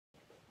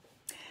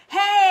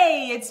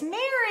it's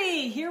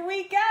Mary. Here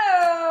we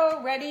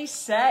go. Ready,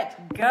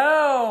 set,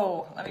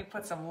 go. Let me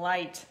put some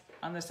light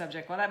on the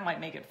subject. Well, that might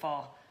make it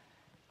fall.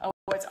 Oh,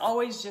 it's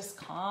always just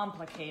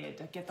complicated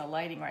to get the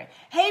lighting right.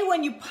 Hey,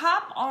 when you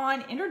pop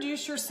on,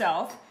 introduce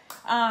yourself.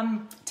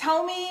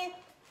 Tell me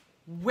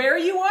where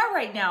you are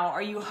right now.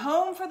 Are you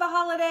home for the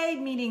holiday?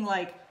 Meaning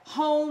like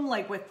home,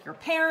 like with your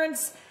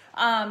parents,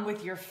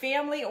 with your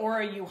family, or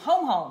are you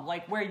home,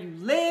 like where you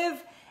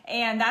live?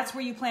 And that's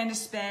where you plan to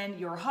spend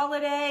your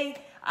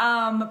holiday.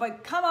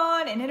 But come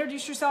on and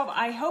introduce yourself.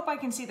 I hope I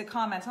can see the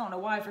comments. I don't know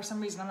why, for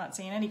some reason, I'm not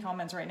seeing any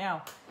comments right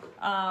now,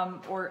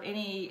 or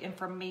any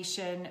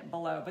information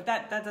below, but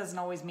that doesn't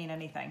always mean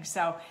anything.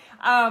 So,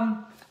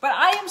 but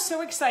I am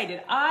so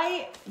excited.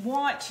 I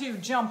want to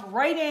jump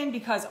right in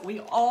because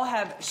we all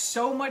have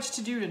so much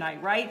to do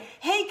tonight, right?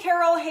 Hey,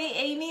 Carol. Hey,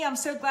 Amy. I'm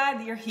so glad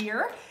that you're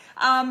here.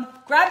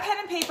 Grab pen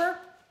and paper,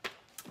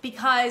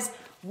 because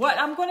what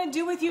I'm going to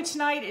do with you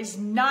tonight is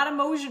not a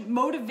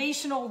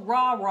motivational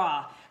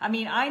rah-rah. I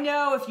mean, I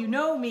know if you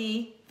know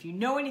me, if you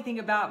know anything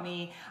about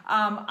me,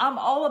 I'm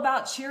all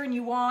about cheering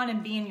you on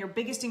and being your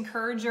biggest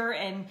encourager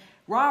and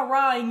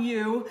rah-rahing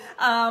you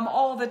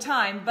all the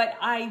time. But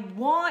I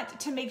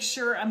want to make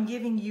sure I'm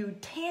giving you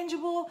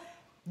tangible,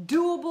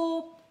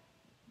 doable,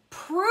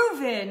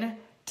 proven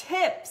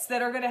tips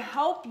that are going to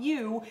help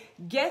you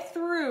get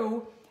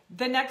through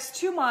the next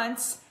 2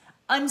 months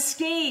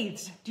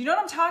unscathed. Do you know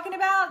what I'm talking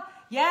about?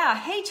 Yeah.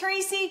 Hey,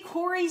 Tracy,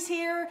 Corey's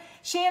here,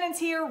 Shannon's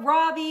here,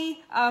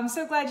 Robbie. I'm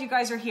so glad you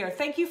guys are here.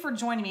 Thank you for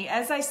joining me.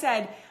 As I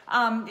said,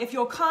 if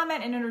you'll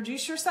comment and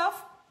introduce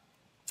yourself,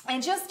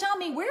 and just tell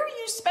me, where are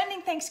you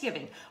spending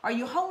Thanksgiving? Are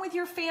you home with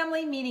your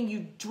family, meaning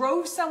you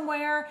drove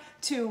somewhere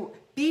to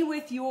be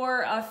with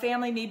your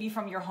family, maybe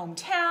from your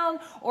hometown,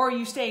 or are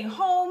you staying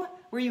home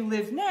where you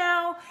live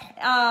now,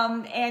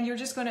 and you're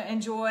just going to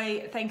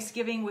enjoy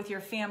Thanksgiving with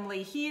your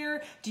family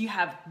here? Do you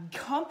have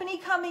company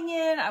coming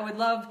in? I would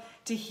love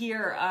to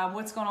hear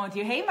what's going on with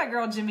you. Hey, my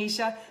girl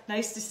Jamisha,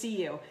 nice to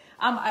see you.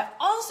 I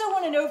also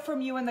want to know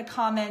from you in the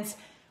comments,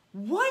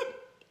 what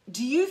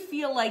do you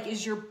feel like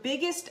is your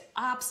biggest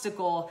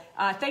obstacle?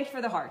 Thank you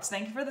for the hearts.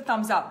 Thank you for the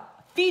thumbs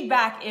up.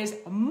 Feedback is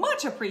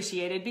much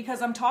appreciated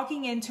because I'm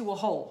talking into a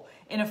hole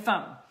in a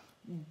phone.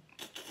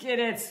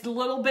 It's a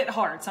little bit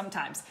hard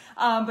sometimes.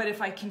 But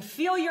if I can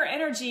feel your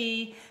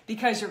energy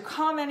because you're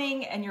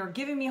commenting and you're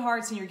giving me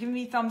hearts and you're giving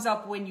me thumbs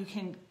up when you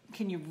can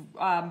you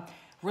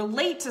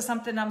relate to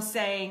something I'm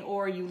saying,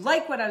 or you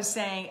like what I'm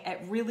saying, it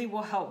really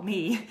will help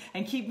me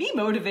and keep me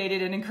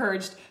motivated and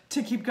encouraged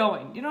to keep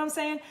going. You know what I'm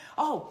saying?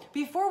 Oh,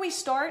 before we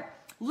start,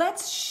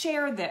 let's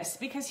share this,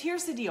 because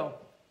here's the deal.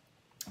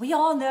 We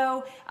all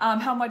know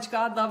how much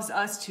God loves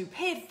us to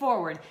pay it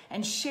forward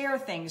and share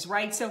things,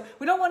 right? So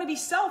we don't want to be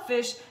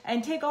selfish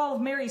and take all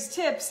of Mary's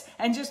tips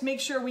and just make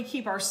sure we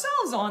keep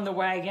ourselves on the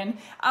wagon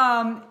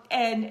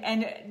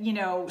and you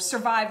know,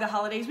 survive the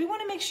holidays. We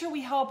want to make sure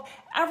we help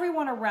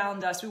everyone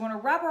around us. We want to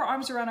wrap our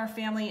arms around our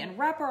family and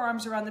wrap our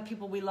arms around the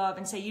people we love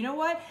and say, you know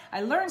what?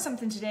 I learned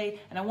something today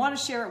and I want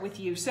to share it with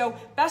you. So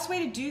best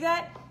way to do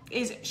that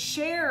is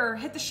share,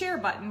 hit the share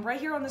button right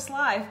here on this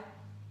live.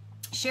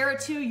 Share it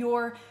to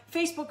your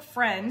Facebook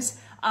friends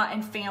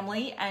and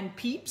family and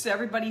peeps,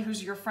 everybody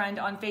who's your friend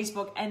on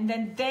Facebook, and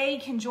then they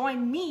can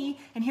join me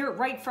and hear it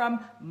right from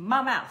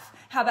my mouth.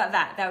 How about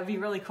that? That would be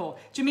really cool.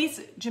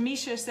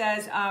 Jamisha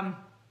says,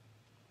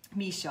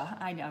 Misha,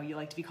 I know you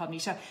like to be called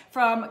Misha,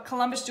 from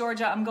Columbus,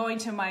 Georgia. I'm going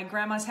to my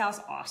grandma's house.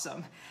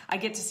 Awesome. I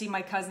get to see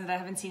my cousin that I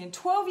haven't seen in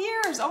 12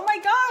 years. Oh my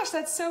gosh,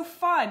 that's so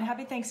fun.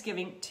 Happy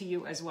Thanksgiving to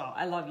you as well.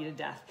 I love you to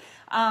death.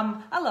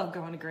 I love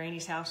going to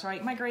Granny's house,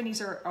 right? My grannies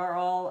are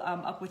all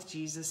up with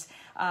Jesus,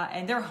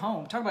 and they're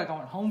home. Talk about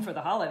going home for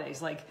the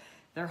holidays. Like,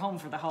 they're home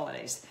for the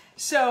holidays.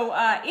 So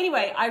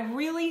anyway,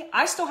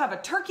 I still have a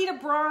turkey to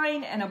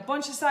brine and a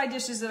bunch of side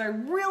dishes that I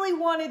really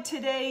wanted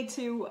today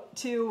to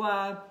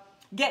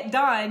get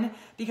done,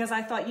 because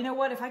I thought, you know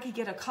what, if I could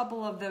get a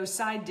couple of those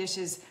side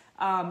dishes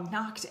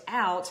knocked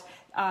out,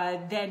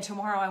 then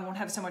tomorrow I won't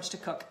have so much to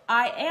cook.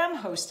 I am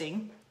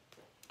hosting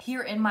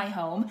here in my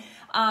home.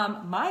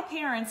 My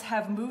parents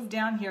have moved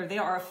down here. They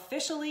are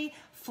officially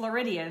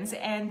Floridians,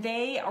 and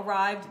they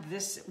arrived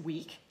this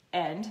week.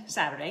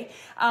 Saturday.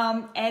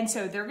 And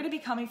so they're going to be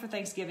coming for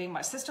Thanksgiving.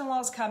 My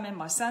sister-in-law's coming.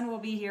 My son will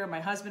be here. My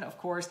husband, of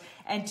course,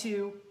 and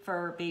two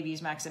for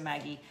babies, Max and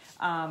Maggie,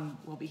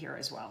 will be here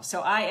as well.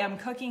 So I am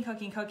cooking,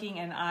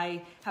 and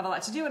I have a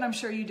lot to do, and I'm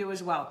sure you do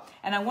as well.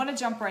 And I want to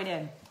jump right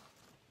in.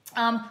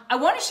 I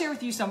want to share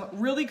with you some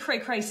really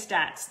cray-cray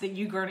stats that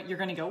you're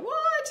going to go,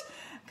 what?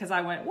 Because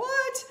I went,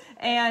 what?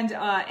 And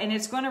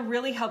it's going to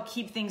really help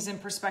keep things in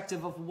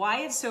perspective of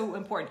why it's so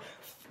important.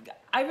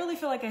 I really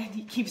feel like I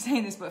keep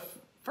saying this, but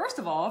First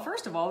of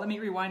all, let me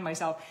rewind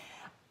myself.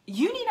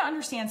 You need to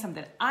understand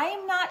something.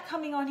 I'm not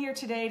coming on here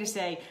today to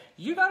say,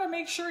 you got to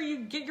make sure you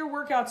get your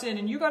workouts in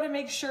and you got to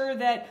make sure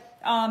that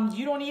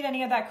you don't eat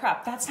any of that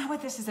crap. That's not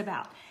what this is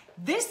about.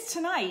 This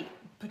tonight,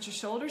 put your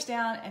shoulders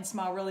down and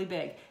smile really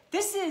big.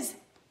 This is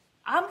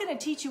I'm going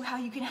to teach you how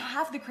you can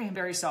have the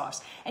cranberry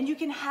sauce and you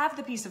can have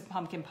the piece of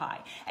pumpkin pie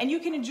and you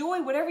can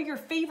enjoy whatever your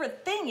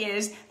favorite thing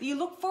is that you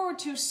look forward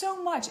to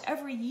so much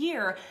every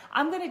year.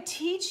 I'm going to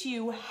teach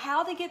you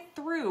how to get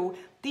through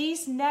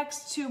these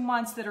next 2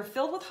 months that are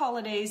filled with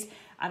holidays.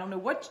 I don't know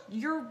what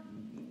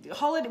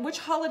which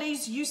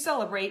holidays you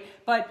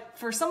celebrate, but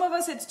for some of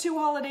us it's 2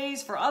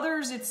 holidays, for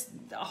others it's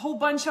a whole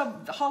bunch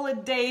of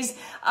holidays.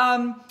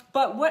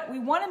 But what we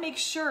want to make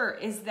sure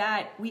is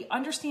that we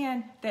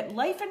understand that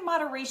life in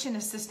moderation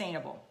is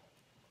sustainable.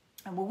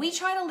 And when we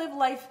try to live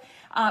life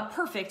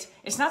perfect,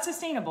 it's not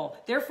sustainable.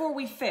 Therefore,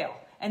 we fail.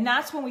 And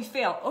that's when we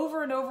fail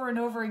over and over and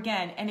over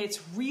again. And it's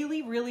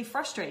really, really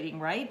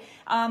frustrating, right?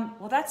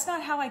 Well, that's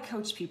not how I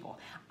coach people.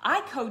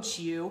 I coach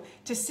you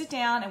to sit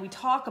down and we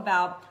talk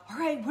about, all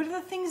right, what are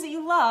the things that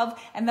you love?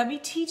 And let me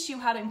teach you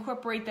how to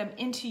incorporate them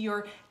into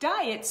your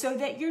diet so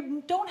that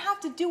you don't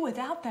have to do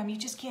without them. You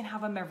just can't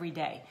have them every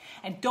day.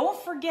 And don't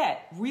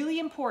forget, really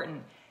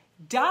important,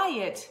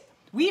 diet,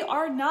 we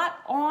are not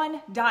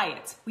on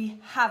diets. We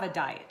have a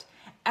diet.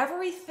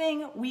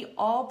 Everything we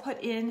all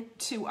put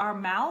into our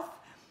mouth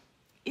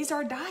is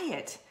our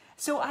diet.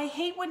 So I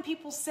hate when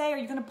people say, are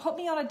you going to put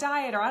me on a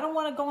diet, or I don't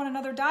want to go on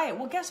another diet?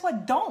 Well, guess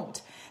what? Don't,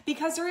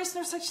 because there is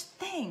no such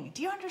thing.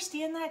 Do you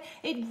understand that?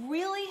 It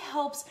really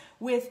helps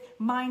with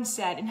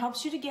mindset and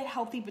helps you to get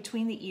healthy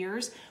between the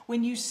ears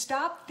when you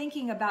stop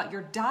thinking about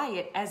your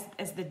diet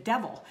as the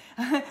devil.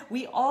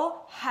 We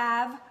all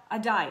have a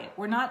diet.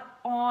 We're not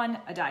on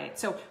a diet.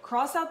 So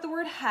cross out the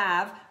word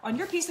have. On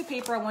your piece of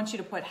paper, I want you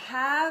to put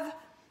have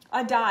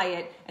a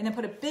diet and then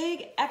put a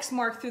big X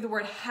mark through the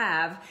word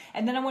have.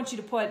 And then I want you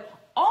to put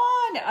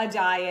on a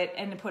diet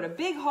and put a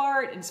big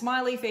heart and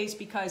smiley face,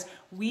 because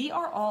we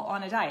are all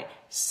on a diet.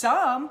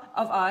 Some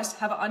of us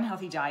have an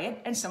unhealthy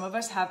diet and some of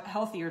us have a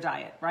healthier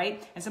diet,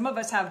 right? And some of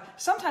us have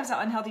sometimes an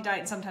unhealthy diet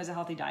and sometimes a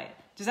healthy diet.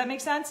 Does that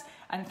make sense?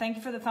 And thank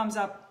you for the thumbs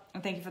up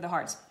and thank you for the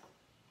hearts.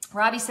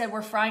 Robbie said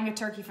we're frying a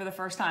turkey for the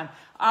first time.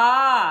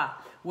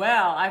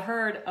 Well, I've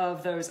heard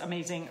of those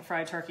amazing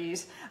fried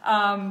turkeys.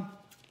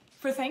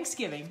 For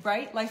Thanksgiving,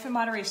 right? Life in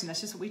moderation,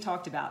 that's just what we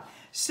talked about.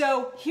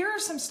 So here are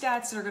some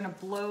stats that are gonna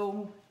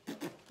blow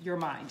your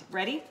mind.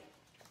 Ready?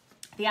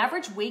 The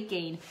average weight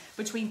gain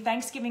between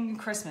Thanksgiving and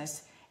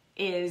Christmas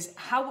is,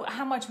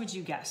 how much would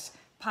you guess?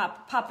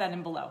 Pop that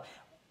in below.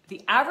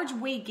 The average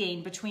weight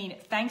gain between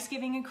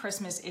Thanksgiving and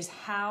Christmas is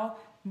how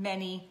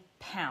many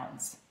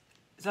pounds?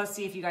 So let's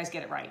see if you guys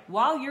get it right.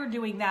 While you're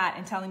doing that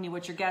and telling me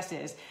what your guess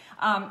is,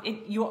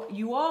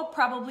 you all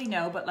probably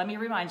know, but let me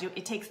remind you,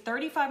 it takes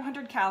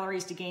 3,500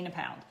 calories to gain a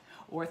pound,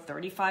 or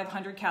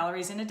 3,500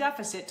 calories in a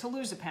deficit to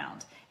lose a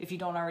pound, if you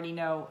don't already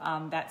know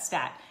that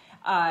stat.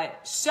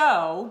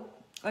 So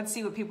let's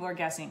see what people are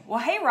guessing. Well,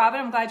 hey,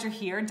 Robin, I'm glad you're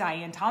here.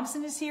 Diane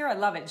Thompson is here. I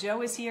love it.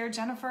 Joe is here.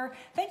 Jennifer,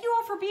 thank you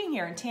all for being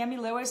here. And Tammy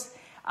Lewis.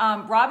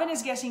 Robin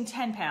is guessing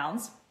 10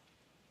 pounds.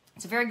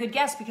 It's a very good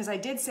guess because I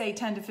did say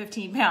 10 to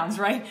 15 pounds,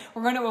 right?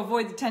 We're going to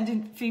avoid the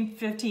 10 to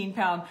 15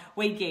 pound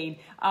weight gain.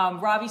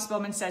 Robbie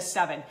Spillman says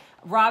 7.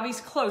 Robbie's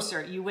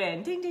closer. You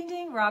win. Ding, ding,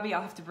 ding. Robbie,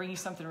 I'll have to bring you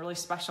something really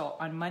special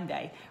on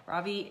Monday.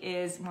 Robbie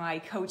is my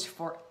coach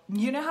for,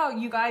 you know how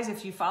you guys,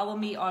 if you follow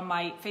me on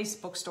my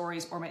Facebook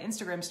stories or my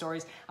Instagram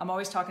stories, I'm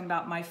always talking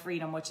about My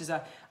Freedom, which is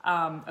a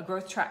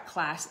growth track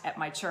class at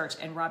my church.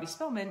 And Robbie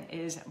Spillman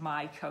is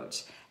my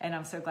coach. And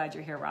I'm so glad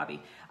you're here,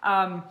 Robbie.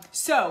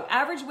 So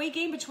average weight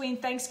gain between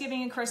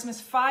Thanksgiving and Christmas,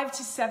 5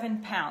 to 7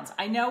 pounds.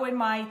 I know in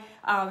my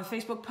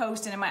Facebook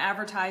post and in my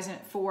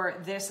advertisement for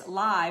this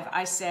live,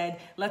 I said,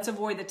 let's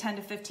avoid the 10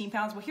 to 15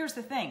 pounds. Well, here's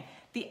the thing.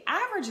 The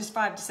average is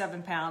 5 to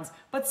 7 pounds,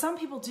 but some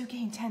people do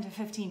gain 10 to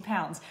 15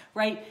 pounds,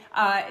 right?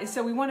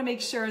 So we want to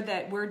make sure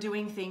that we're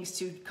doing things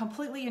to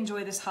completely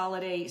enjoy this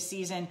holiday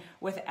season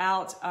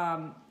without,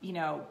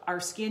 our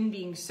skin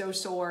being so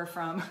sore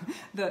from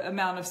the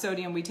amount of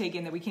sodium we take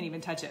in that we can't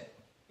even touch it.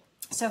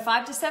 So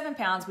 5 to 7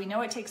 pounds, we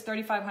know it takes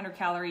 3,500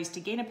 calories to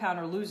gain a pound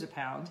or lose a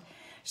pound.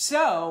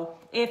 So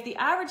if the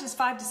average is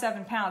 5 to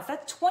 7 pounds,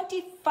 that's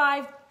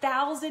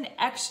 25,000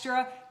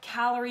 extra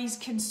calories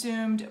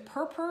consumed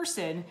per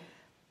person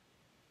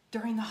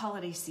during the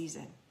holiday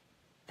season.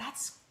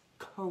 That's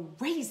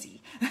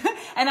crazy.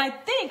 And I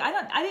think,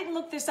 I didn't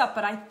look this up,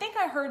 but I think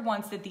I heard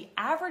once that the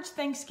average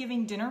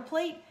Thanksgiving dinner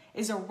plate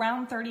is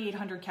around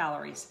 3,800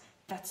 calories.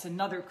 That's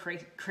another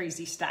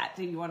crazy stat.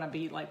 Do you want to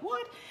be like,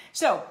 what?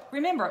 So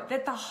remember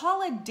that the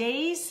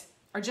holidays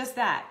are just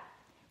that.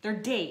 They're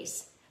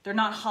days. They're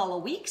not holla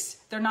weeks.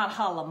 They're not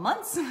holla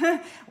months.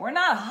 We're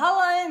not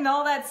holla and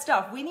all that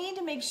stuff. We need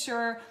to make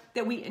sure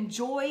that we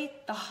enjoy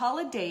the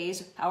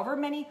holidays, however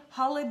many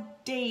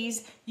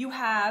holidays you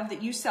have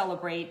that you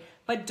celebrate,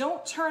 but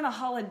don't turn a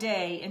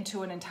holiday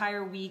into an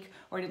entire week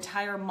or an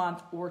entire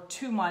month or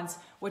 2 months,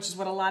 which is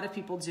what a lot of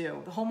people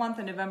do. The whole month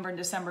of November and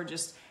December,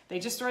 they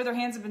just throw their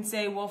hands up and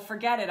say, well,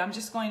 forget it. I'm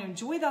just going to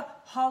enjoy the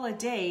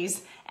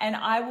holidays and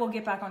I will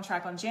get back on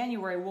track on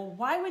January. Well,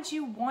 why would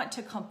you want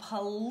to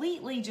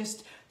completely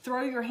just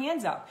throw your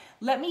hands up?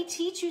 Let me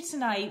teach you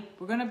tonight.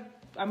 We're going to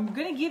I'm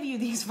going to give you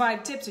these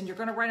 5 tips and you're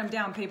going to write them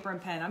down, paper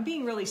and pen. I'm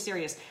being really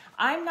serious.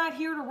 I'm not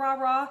here to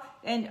rah-rah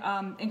and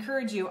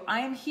encourage you.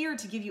 I am here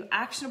to give you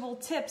actionable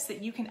tips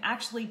that you can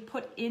actually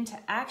put into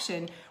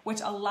action,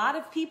 which a lot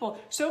of people,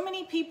 so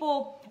many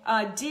people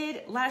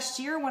did last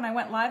year when I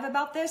went live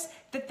about this,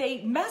 that they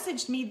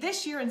messaged me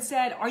this year and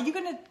said, are you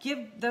going to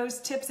give those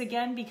tips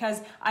again? Because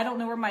I don't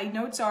know where my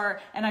notes are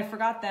and I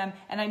forgot them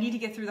and I need to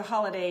get through the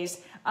holidays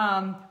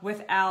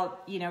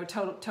without, you know,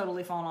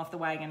 totally falling off the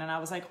wagon. And I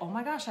was like, oh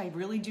my gosh, I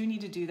really do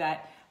need to do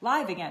that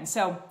live again.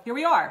 So here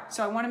we are.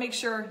 So I want to make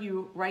sure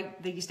you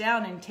write these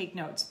down and take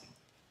notes,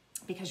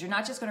 because you're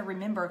not just going to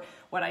remember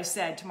what I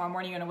said. Tomorrow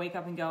morning, you're going to wake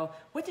up and go,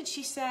 what did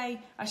she say?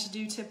 I should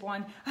do tip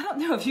 1. I don't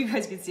know if you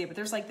guys can see it, but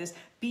there's like this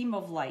beam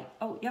of light.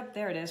 Oh, yep,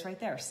 there it is right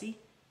there. See?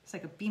 It's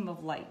like a beam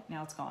of light.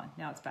 Now it's gone.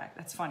 Now it's back.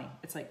 That's funny.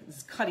 It's like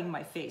it's cutting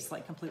my face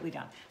like completely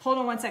down. Hold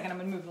on one second. I'm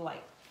going to move the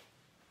light.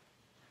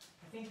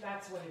 I think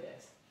that's what it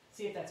is.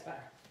 See if that's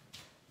better.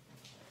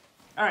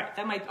 All right,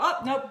 that might, oh,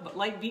 nope, but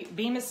light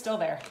beam is still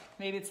there.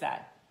 Maybe it's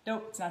that.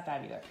 Nope, it's not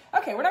that either.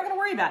 Okay, we're not gonna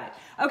worry about it.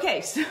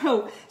 Okay,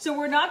 so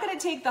we're not gonna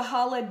take the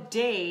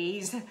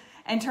holidays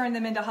and turn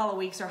them into holiday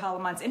weeks or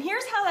holiday months. And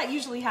here's how that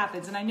usually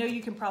happens, and I know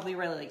you can probably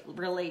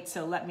relate,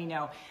 so let me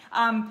know.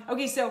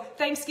 Okay, so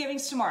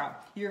Thanksgiving's tomorrow.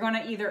 You're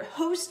gonna either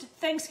host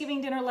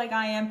Thanksgiving dinner like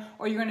I am,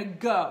 or you're gonna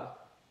go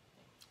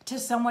to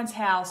someone's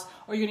house,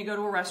 or you're gonna go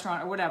to a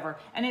restaurant or whatever,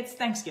 and it's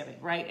Thanksgiving,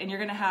 right? And you're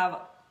gonna have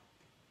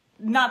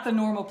not the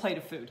normal plate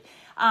of food.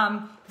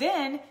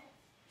 Then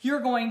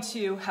you're going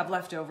to have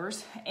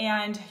leftovers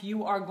and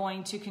you are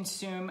going to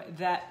consume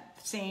that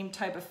same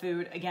type of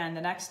food again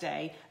the next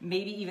day,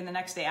 maybe even the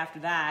next day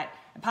after that,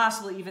 and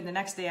possibly even the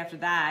next day after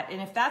that.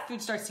 And if that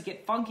food starts to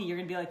get funky, you're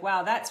gonna be like,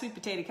 wow, that sweet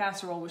potato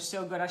casserole was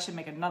so good, I should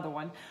make another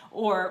one,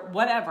 or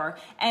whatever.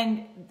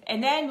 And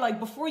then, like,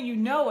 before you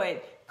know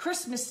it,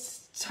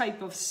 Christmas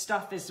type of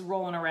stuff is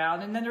rolling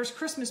around, and then there's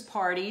Christmas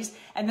parties,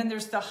 and then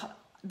there's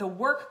the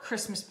work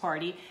Christmas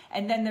party,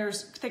 and then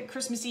there's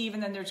Christmas Eve,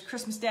 and then there's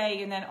Christmas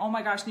Day, and then, oh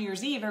my gosh, New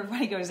Year's Eve,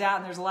 everybody goes out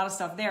and there's a lot of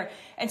stuff there.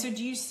 And so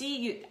do you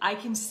see, I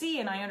can see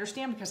and I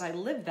understand because I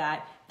lived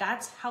that,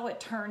 that's how it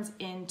turns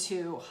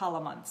into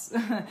holiday months.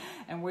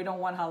 And we don't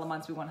want holiday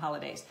months, we want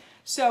holidays.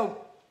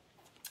 So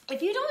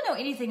if you don't know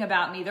anything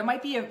about me, there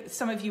might be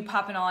some of you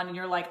popping on and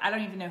you're like, I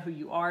don't even know who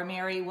you are,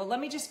 Mary. Well, let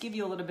me just give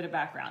you a little bit of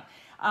background.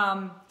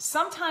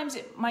 Sometimes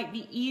it might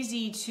be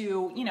easy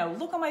to, you know,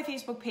 look on my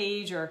Facebook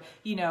page or,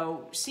 you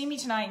know, see me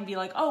tonight and be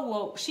like, oh,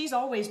 well, she's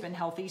always been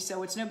healthy,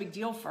 so it's no big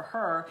deal for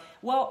her.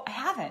 Well, I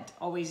haven't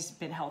always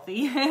been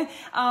healthy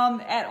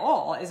at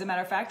all. As a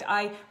matter of fact,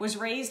 I was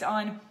raised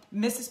on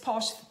Mrs.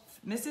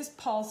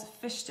 Paul's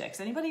fish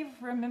sticks. Anybody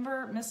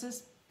remember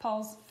Mrs.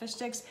 Paul's fish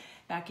sticks?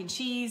 Mac and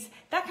cheese,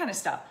 that kind of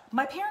stuff.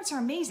 My parents are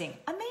amazing.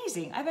 I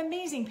have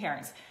amazing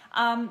parents.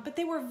 But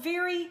they were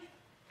very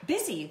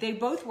busy. They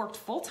both worked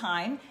full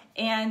time,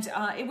 and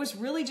it was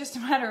really just a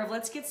matter of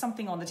let's get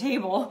something on the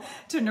table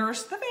to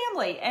nourish the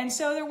family. And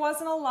so there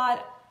wasn't a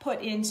lot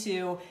put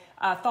into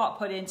thought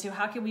put into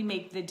how can we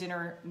make the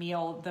dinner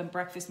meal, the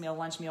breakfast meal,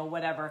 lunch meal,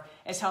 whatever,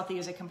 as healthy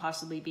as it can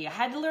possibly be. I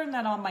had to learn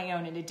that on my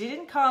own, and it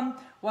didn't come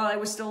while I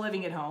was still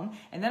living at home.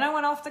 And then I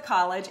went off to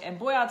college, and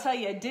boy, I'll tell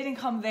you, it didn't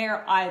come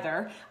there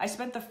either. I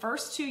spent the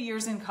first 2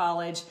 years in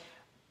college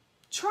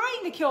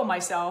trying to kill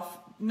myself,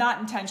 not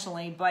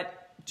intentionally,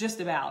 but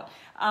just about.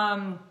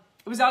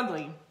 It was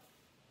ugly.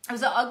 It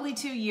was an ugly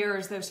 2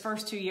 years. Those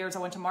first 2 years, I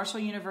went to Marshall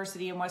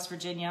University in West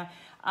Virginia,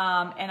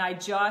 and I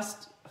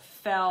just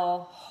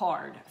fell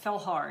hard.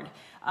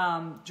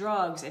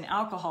 Drugs and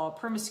alcohol,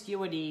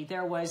 promiscuity.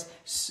 There was,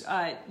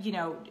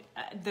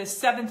 the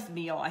seventh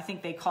meal, I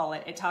think they call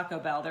it, at Taco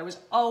Bell. There was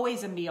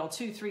always a meal,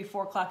 2, 3,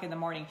 4 o'clock in the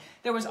morning.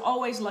 There was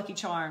always Lucky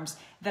Charms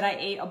that I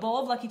ate, a bowl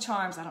of Lucky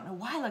Charms. I don't know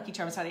why Lucky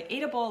Charms. I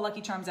ate a bowl of Lucky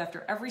Charms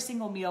after every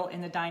single meal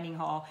in the dining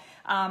hall.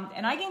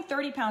 And I gained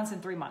 30 pounds in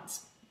 3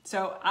 months.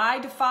 So I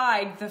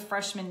defied the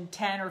freshman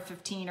 10 or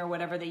 15 or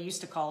whatever they used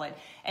to call it.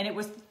 And it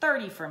was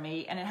 30 for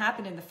me. And it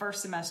happened in the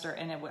first semester.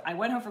 And I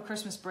went home for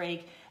Christmas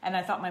break and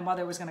I thought my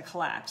mother was going to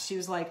collapse. She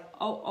was like,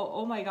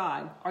 oh my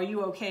God, are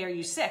you okay? Are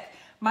you sick?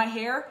 My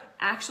hair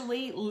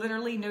actually,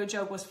 literally, no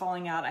joke, was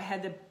falling out. I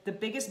had the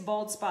biggest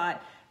bald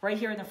spot right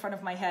here in the front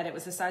of my head. It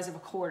was the size of a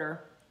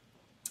quarter.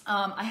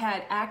 I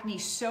had acne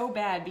so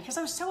bad because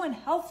I was so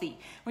unhealthy.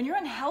 When you're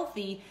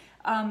unhealthy,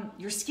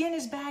 your skin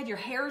is bad, your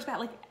hair is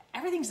bad, like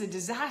everything's a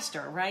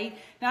disaster, right?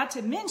 Not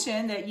to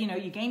mention that, you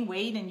gain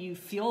weight and you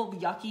feel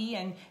yucky,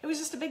 and it was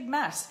just a big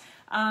mess.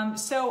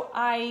 So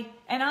I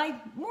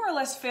more or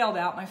less failed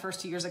out my first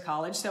 2 years of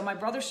college. So my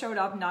brother showed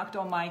up, knocked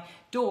on my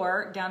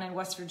door down in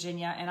West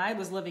Virginia, and I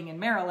was living in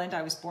Maryland.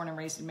 I was born and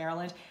raised in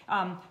Maryland.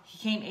 He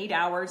came 8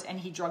 hours and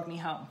he drugged me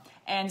home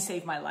and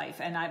saved my life.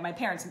 And my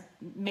parents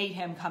made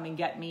him come and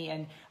get me,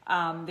 and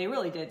they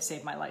really did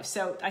save my life.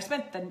 So I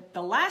spent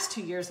the last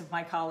 2 years of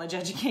my college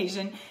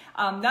education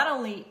not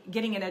only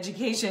getting an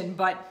education,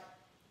 but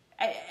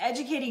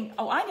educating.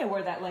 Oh, I know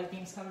where that light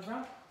beam's coming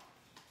from.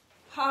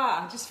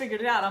 I just figured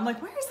it out. I'm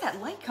like, where is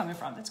that light coming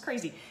from? That's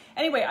crazy.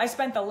 Anyway, I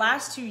spent the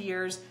last 2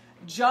 years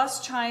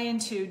just trying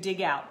to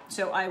dig out.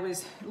 So I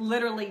was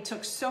literally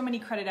took so many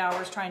credit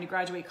hours trying to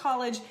graduate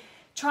college,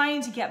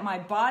 trying to get my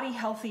body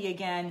healthy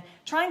again,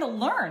 trying to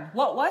learn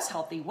what was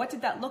healthy. What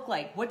did that look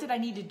like? What did I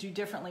need to do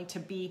differently to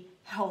be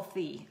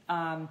healthy?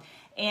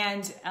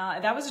 And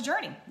that was a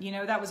journey,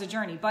 that was a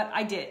journey, but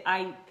I did.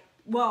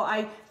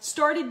 I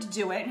started to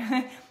do it.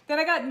 Then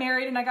I got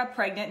married and I got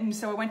pregnant. And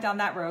so I went down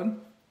that road,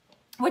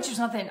 which is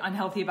nothing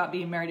unhealthy about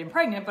being married and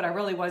pregnant, but I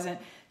really wasn't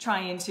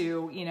trying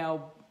to,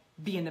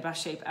 be in the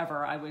best shape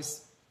ever. I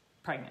was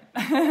pregnant.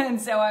 And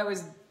so I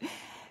was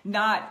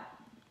not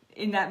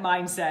in that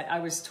mindset. I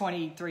was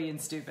 23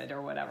 and stupid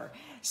or whatever.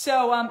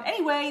 So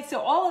anyway, so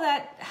all of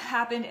that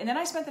happened. And then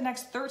I spent the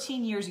next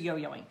 13 years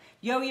yo-yoing.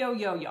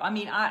 Yo-yo. I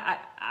mean,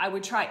 I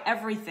would try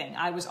everything.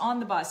 I was on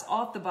the bus,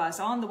 off the bus,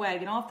 on the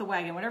wagon, off the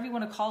wagon, whatever you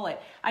want to call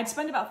it. I'd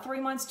spend about 3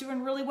 months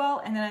doing really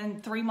well. And then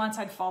in 3 months,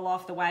 I'd fall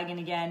off the wagon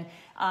again,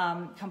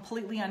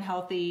 completely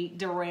unhealthy,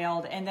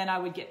 derailed. And then I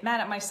would get mad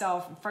at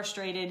myself and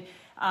frustrated,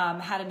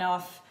 had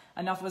enough.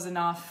 Enough was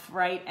enough,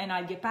 right? And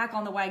I'd get back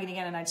on the wagon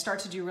again and I'd start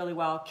to do really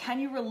well. Can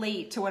you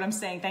relate to what I'm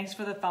saying? Thanks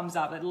for the thumbs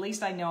up. At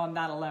least I know I'm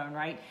not alone,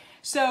 right?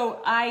 So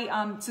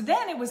so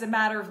then it was a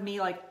matter of me,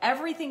 like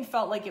everything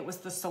felt like it was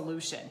the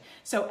solution.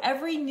 So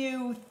every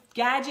new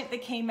gadget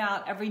that came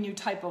out, every new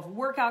type of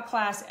workout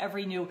class,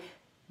 every new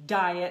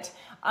diet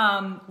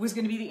was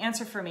going to be the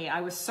answer for me.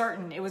 I was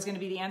certain it was going to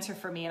be the answer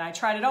for me, and I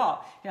tried it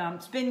all.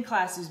 Spin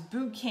classes,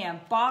 boot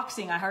camp,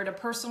 boxing. I hired a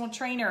personal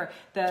trainer,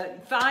 the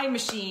thigh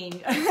machine,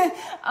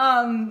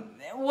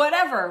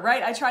 whatever,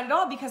 right? I tried it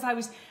all because I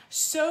was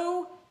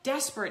so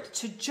desperate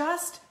to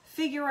just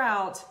figure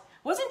out.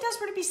 Wasn't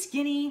desperate to be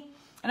skinny,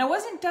 and I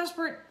wasn't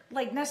desperate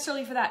like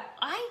necessarily for that.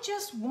 I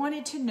just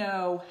wanted to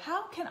know,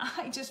 how can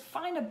I just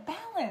find a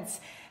balance?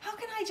 How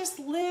can I just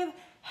live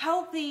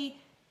healthy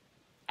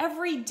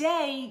every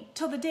day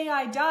till the day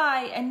I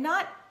die and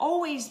not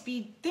always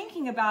be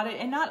thinking about it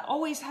and not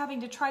always having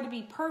to try to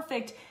be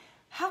perfect?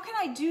 How can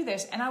I do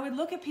this? And I would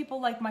look at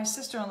people like my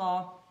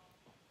sister-in-law,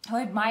 who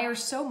I admire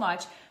so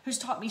much, who's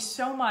taught me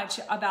so much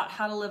about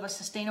how to live a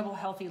sustainable,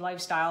 healthy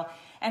lifestyle.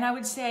 And I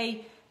would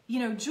say,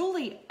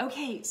 Julie,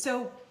 okay,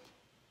 so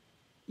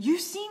you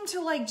seem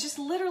to like just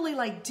literally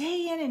like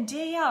day in and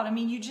day out. I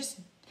mean,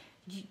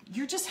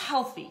 you're just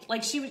healthy.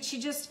 Like she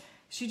just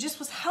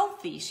was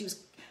healthy. She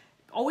was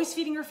always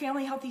feeding her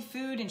family healthy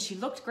food, and she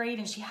looked great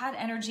and she had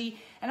energy.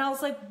 And I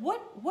was like,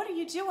 what are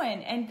you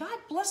doing? And God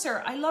bless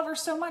her. I love her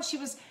so much.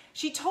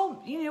 She told,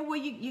 well,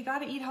 you got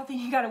to eat healthy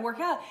and you got to work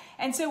out.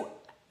 And so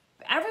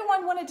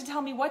everyone wanted to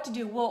tell me what to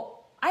do. Well,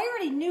 I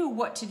already knew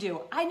what to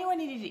do. I knew I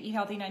needed to eat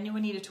healthy and I knew I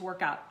needed to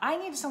work out. I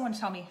needed someone to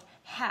tell me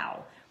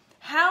how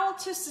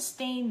to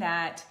sustain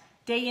that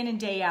day in and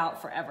day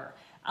out forever.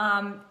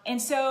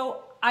 And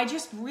so I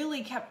just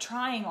really kept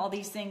trying all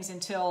these things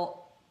until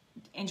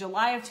in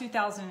July of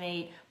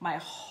 2008, my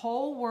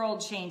whole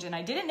world changed. And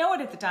I didn't know it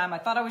at the time. I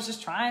thought I was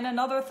just trying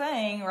another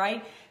thing,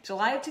 right?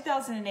 July of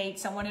 2008,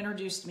 someone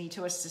introduced me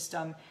to a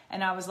system.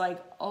 And I was like,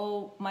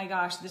 oh my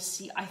gosh,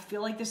 I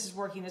feel like this is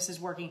working. This is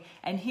working.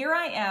 And here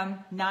I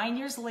am 9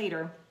 years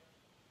later,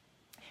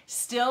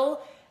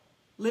 still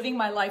living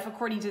my life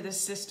according to this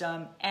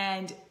system.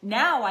 And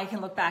now I can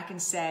look back and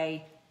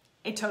say,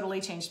 it totally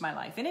changed my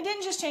life. And it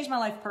didn't just change my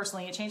life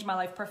personally, it changed my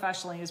life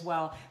professionally as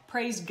well.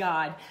 Praise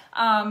God.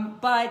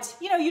 But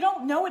you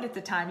don't know it at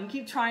the time. You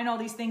keep trying all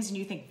these things and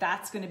you think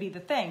that's going to be the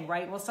thing,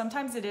 right? Well,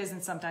 sometimes it is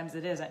and sometimes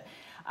it isn't.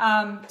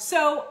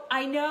 So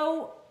I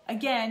know,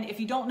 again,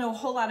 if you don't know a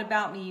whole lot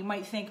about me, you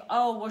might think,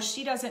 oh, well,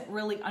 she doesn't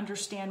really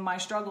understand my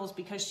struggles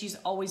because she's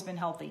always been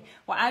healthy.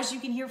 Well, as you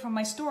can hear from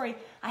my story,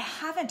 I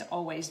haven't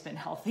always been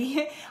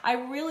healthy. I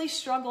really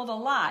struggled a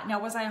lot. Now,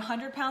 was I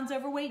 100 pounds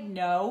overweight?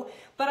 No,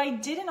 but I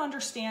didn't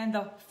understand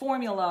the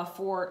formula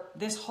for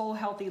this whole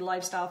healthy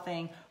lifestyle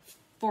thing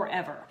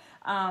forever.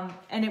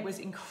 And it was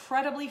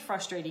incredibly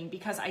frustrating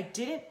because I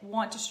didn't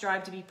want to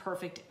strive to be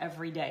perfect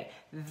every day.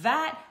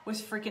 That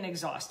was freaking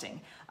exhausting.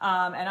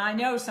 And I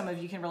know some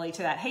of you can relate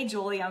to that. Hey,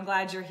 Julie, I'm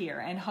glad you're here,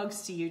 and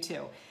hugs to you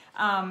too.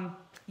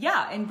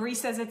 Yeah, and Bree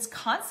says it's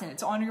constant.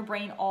 It's on your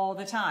brain all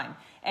the time.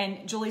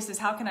 And Julie says,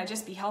 how can I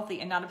just be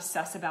healthy and not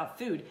obsess about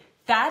food?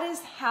 That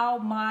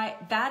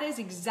is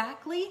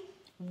exactly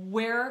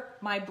where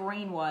my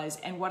brain was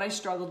and what I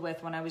struggled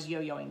with when I was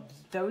yo-yoing.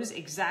 Those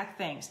exact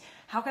things.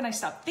 How can I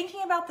stop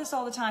thinking about this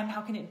all the time? How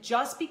can it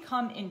just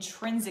become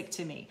intrinsic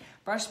to me?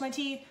 Brush my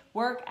teeth,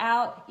 work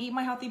out, eat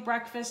my healthy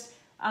breakfast,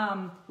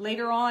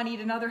 later on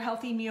eat another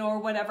healthy meal or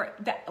whatever.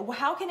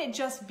 How can it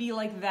just be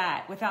like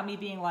that without me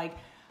being like,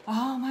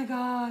 oh my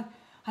God,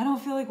 I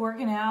don't feel like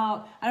working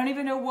out. I don't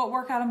even know what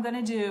workout I'm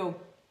gonna do.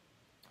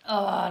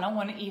 I don't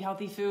want to eat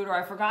healthy food, or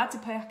I forgot to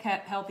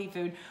pack healthy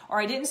food, or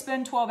I didn't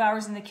spend 12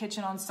 hours in the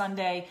kitchen on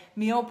Sunday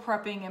meal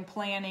prepping and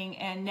planning,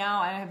 and now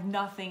I have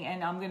nothing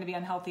and I'm going to be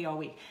unhealthy all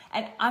week.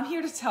 And I'm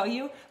here to tell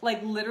you,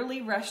 like,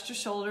 literally rest your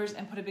shoulders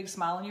and put a big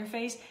smile on your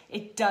face.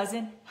 It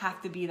doesn't have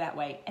to be that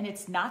way. And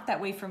it's not that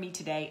way for me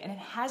today. And it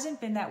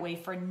hasn't been that way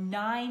for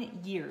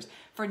 9 years.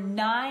 For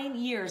 9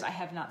 years, I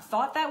have not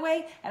thought that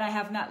way and I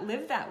have not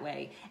lived that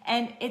way.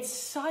 And it's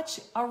such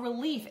a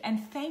relief.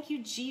 And thank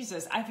you,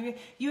 Jesus.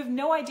 You have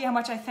no idea how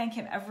much I thank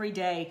him every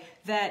day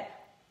that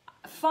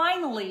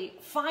finally,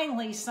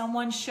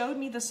 someone showed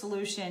me the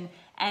solution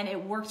and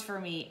it worked for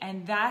me.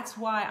 And that's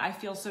why I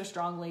feel so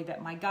strongly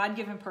that my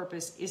God-given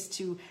purpose is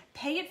to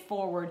pay it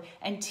forward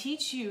and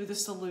teach you the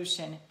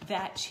solution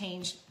that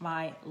changed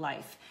my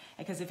life.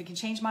 Because if it can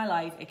change my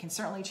life, it can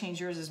certainly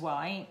change yours as well.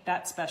 I ain't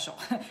that special.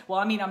 Well,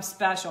 I mean, I'm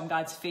special. I'm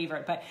God's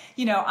favorite. But,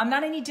 you know, I'm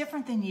not any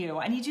different than you.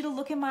 I need you to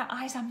look in my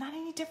eyes. I'm not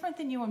any different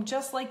than you. I'm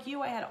just like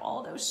you. I had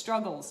all those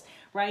struggles,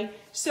 right?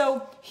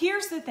 So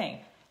here's the thing.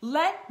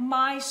 Let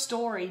my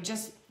story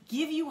just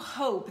give you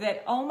hope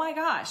that, oh my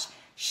gosh,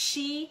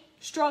 she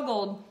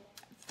struggled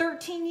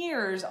 13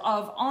 years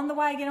of on the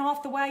wagon,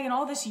 off the wagon,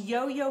 all this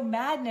yo-yo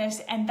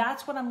madness, and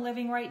that's what I'm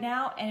living right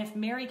now. And if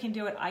Mary can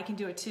do it, I can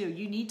do it too.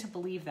 You need to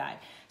believe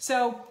that.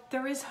 So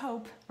there is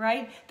hope,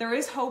 right? There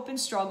is hope in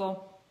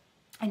struggle.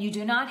 And you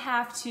do not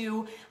have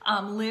to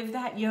live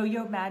that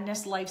yo-yo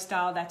madness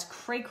lifestyle. That's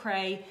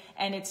cray-cray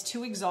and it's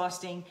too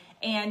exhausting.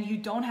 And you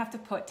don't have to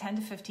put 10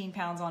 to 15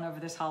 pounds on over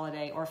this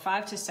holiday or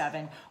 5 to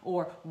 7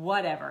 or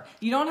whatever.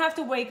 You don't have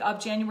to wake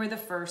up January the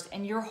 1st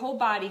and your whole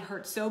body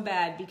hurts so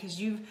bad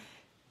because you've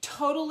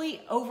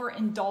totally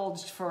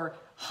overindulged for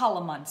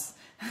challah months.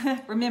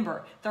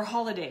 Remember, they're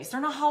holidays.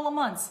 They're not challah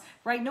months,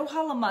 right? No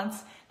challah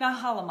months,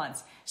 not challah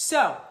months.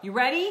 So, you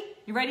ready?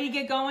 You ready to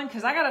get going?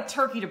 Because I got a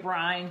turkey to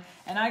brine,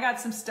 and I got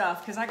some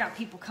stuff, because I got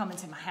people coming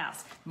to my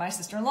house. My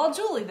sister-in-law,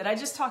 Julie, that I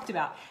just talked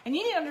about. And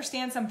you need to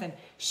understand something.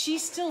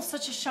 She's still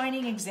such a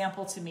shining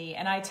example to me,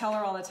 and I tell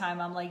her all the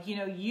time, I'm like, you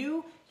know,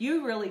 you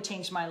really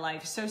changed my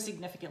life so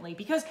significantly,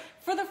 because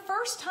for the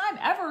first time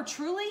ever,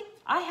 truly,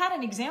 I had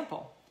an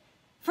example.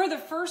 For the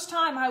first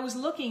time, I was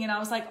looking, and I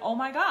was like, oh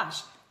my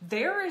gosh,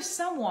 there is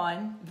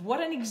someone, what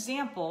an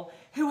example,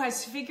 who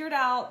has figured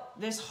out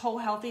this whole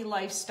healthy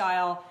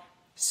lifestyle,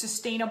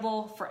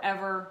 sustainable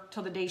forever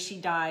till the day she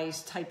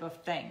dies type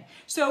of thing.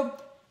 So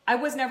I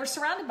was never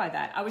surrounded by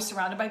that. I was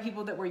surrounded by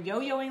people that were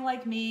yo-yoing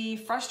like me,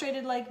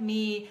 frustrated like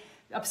me,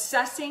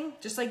 obsessing,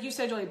 just like you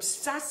said, Julie,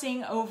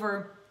 obsessing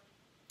over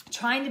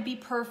trying to be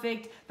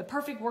perfect, the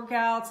perfect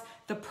workouts,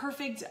 the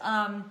perfect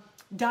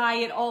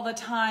diet all the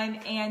time.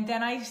 And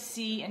then I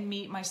see and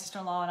meet my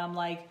sister-in-law and I'm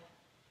like,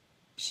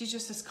 she's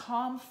just this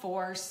calm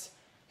force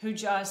who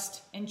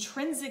just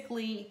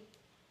intrinsically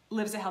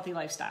lives a healthy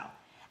lifestyle.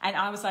 And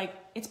I was like,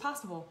 it's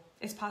possible.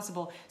 It's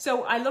possible.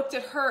 So I looked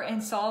at her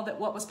and saw that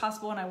what was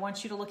possible. And I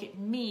want you to look at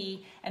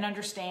me and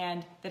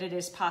understand that it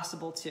is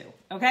possible too.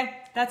 Okay.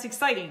 That's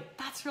exciting.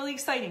 That's really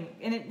exciting.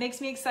 And it makes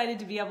me excited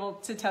to be able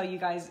to tell you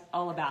guys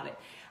all about it.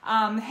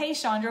 Hey,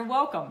 Chandra,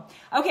 welcome.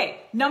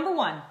 Okay. Number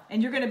one,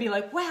 and you're going to be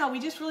like, wow, we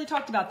just really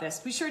talked about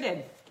this. We sure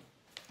did.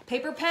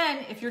 Paper,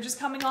 pen, if you're just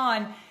coming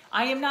on,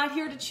 I am not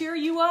here to cheer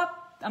you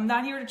up. I'm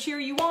not here to cheer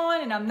you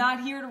on, and I'm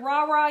not here to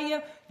rah-rah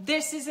you.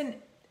 This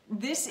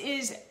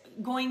is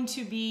going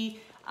to be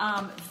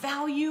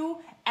value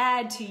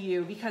add to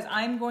you, because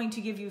I'm going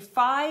to give you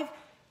 5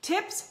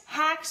 tips,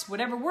 hacks,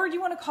 whatever word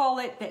you want to call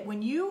it, that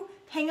when you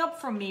hang up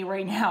from me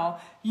right now,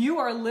 you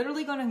are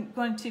literally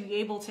going to be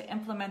able to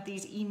implement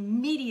these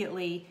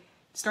immediately,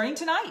 starting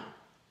tonight,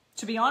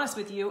 to be honest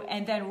with you,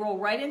 and then roll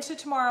right into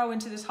tomorrow,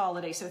 into this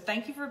holiday. So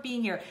thank you for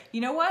being here. You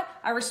know what?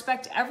 I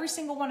respect every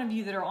single one of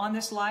you that are on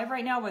this live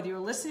right now, whether you're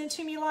listening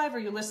to me live or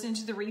you're listening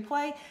to the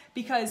replay,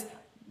 because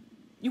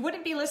you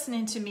wouldn't be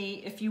listening to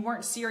me if you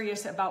weren't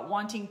serious about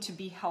wanting to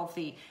be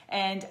healthy.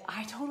 And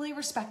I totally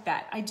respect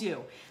that. I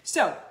do.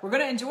 So we're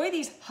going to enjoy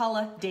these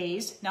challah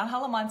days, not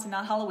challah months and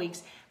not challah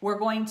weeks. We're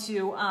going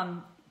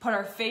to put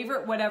our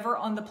favorite whatever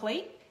on the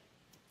plate.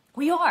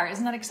 We are.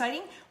 Isn't that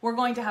exciting? We're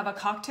going to have a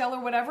cocktail or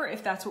whatever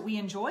if that's what we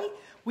enjoy.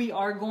 We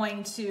are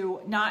going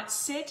to not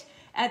sit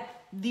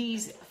at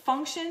these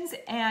functions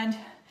and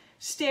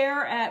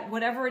stare at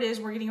whatever it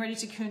is we're getting ready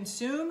to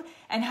consume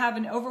and have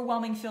an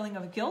overwhelming feeling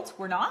of guilt.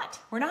 We're not.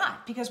 We're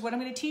not. Because what I'm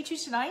going to teach you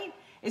tonight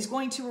is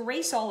going to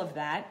erase all of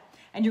that.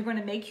 And you're going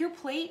to make your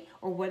plate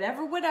or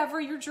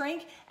whatever your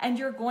drink, and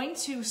you're going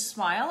to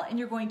smile and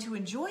you're going to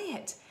enjoy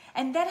it.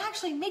 And that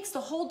actually makes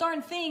the whole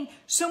darn thing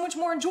so much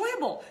more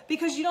enjoyable,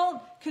 because you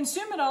don't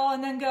consume it all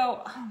and then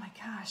go, oh my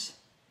gosh,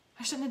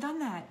 I shouldn't have done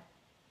that.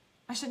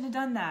 I shouldn't have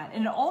done that.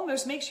 And it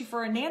almost makes you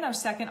for a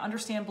nanosecond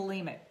understand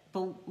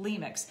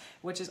bulimics,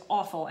 which is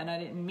awful. And I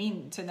didn't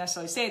mean to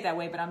necessarily say it that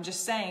way, but I'm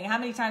just saying, how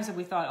many times have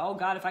we thought, oh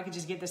God, if I could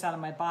just get this out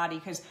of my body,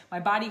 because my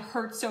body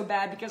hurts so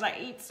bad because I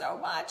ate so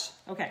much.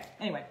 Okay,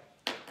 anyway,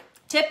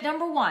 tip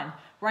number 1,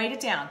 write it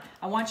down.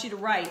 I want you to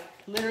write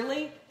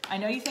literally, I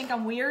know you think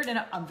I'm weird,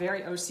 and I'm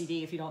very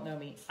OCD if you don't know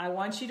me. I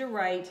want you to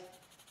write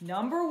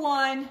number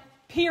 1,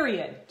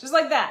 period. Just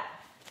like that.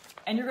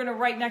 And you're going to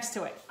write next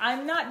to it.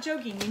 I'm not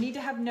joking. You need to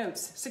have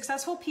notes.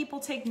 Successful people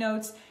take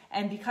notes,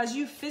 and because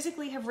you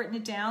physically have written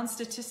it down,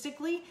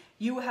 statistically,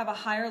 you have a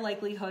higher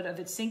likelihood of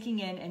it sinking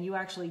in and you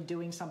actually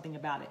doing something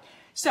about it.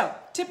 So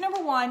tip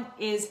number one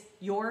is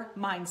your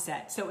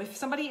mindset. So if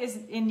somebody is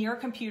in your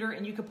computer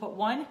and you could put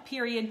one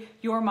period,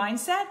 your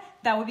mindset,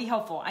 that would be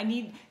helpful. I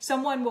need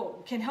someone who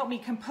can help me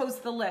compose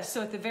the list.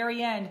 So at the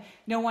very end,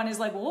 no one is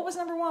like, well, what was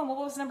number one? What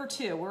was number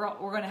two? We're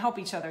going to help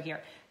each other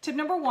here. Tip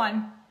number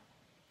one,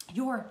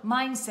 your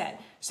mindset.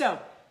 So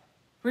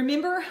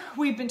remember,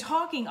 we've been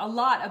talking a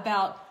lot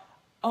about,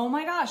 oh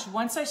my gosh,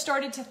 once I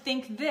started to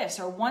think this,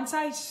 or once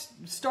I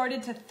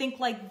started to think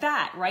like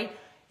that, right?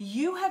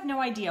 You have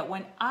no idea.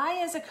 When I,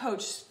 as a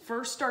coach,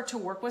 first start to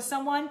work with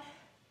someone,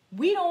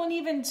 we don't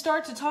even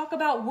start to talk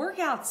about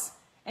workouts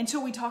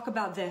until we talk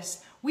about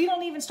this. We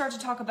don't even start to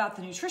talk about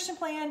the nutrition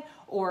plan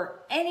or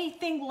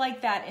anything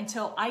like that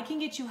until I can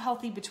get you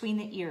healthy between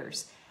the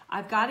ears.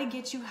 I've got to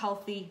get you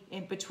healthy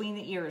in between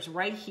the ears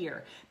right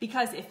here.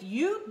 Because if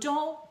you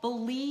don't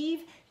believe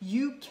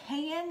you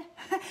can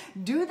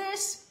do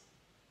this,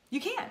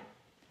 you can't.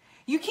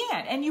 You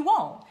can't, and you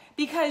won't,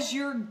 because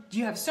you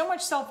have so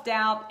much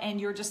self-doubt,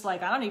 and you're just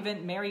like,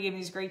 Mary gave me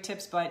these great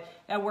tips, but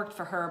that worked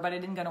for her, but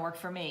it isn't going to work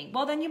for me.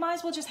 Well, then you might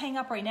as well just hang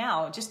up right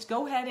now. Just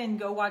go ahead and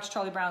go watch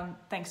Charlie Brown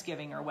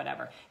Thanksgiving or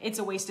whatever. It's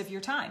a waste of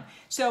your time.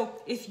 So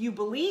if you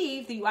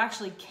believe that you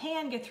actually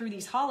can get through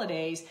these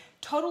holidays,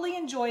 totally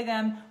enjoy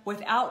them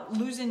without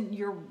losing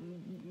your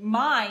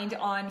mind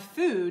on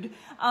food,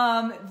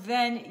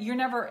 then you're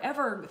never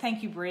ever,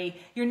 thank you, Bree,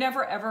 you're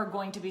never ever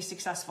going to be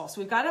successful.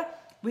 So we've got to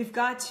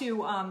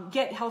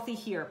get healthy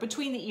here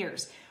between the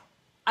ears.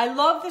 I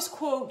love this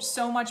quote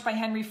so much by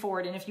Henry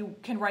Ford, and if you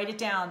can write it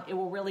down, it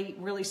will really,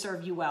 really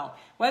serve you well.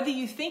 Whether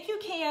you think you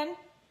can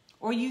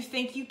or you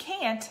think you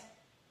can't,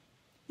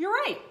 you're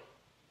right.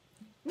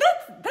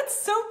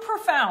 That's so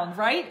profound,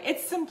 right?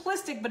 It's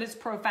simplistic, but it's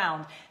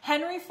profound.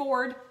 Henry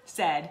Ford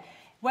said,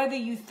 whether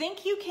you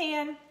think you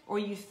can or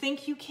you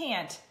think you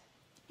can't,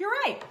 you're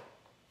right.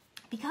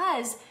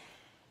 Because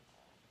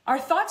our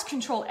thoughts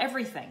control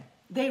everything.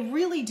 They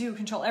really do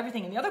control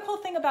everything. And the other cool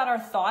thing about our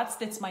thoughts,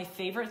 that's my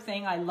favorite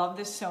thing, I love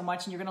this so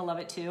much, and you're going to love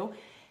it too.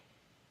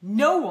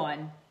 No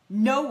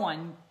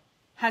one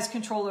has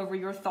control over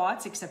your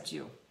thoughts except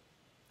you.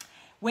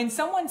 When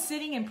someone's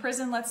sitting in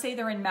prison, let's say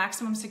they're in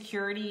maximum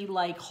security,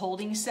 like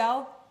holding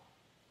cell,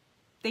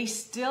 they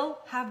still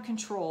have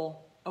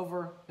control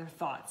over their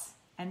thoughts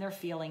and their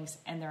feelings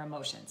and their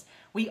emotions.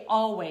 We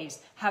always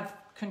have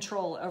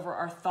control over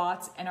our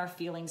thoughts and our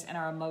feelings and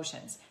our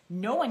emotions.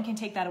 No one can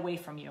take that away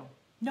from you.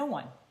 No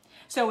one.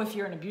 So if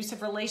you're in an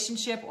abusive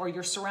relationship or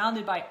you're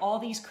surrounded by all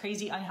these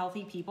crazy,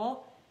 unhealthy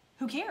people,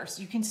 who cares?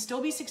 You can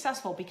still be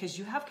successful because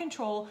you have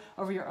control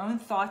over your own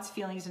thoughts,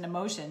 feelings, and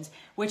emotions,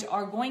 which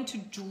are going to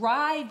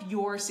drive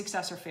your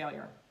success or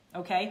failure.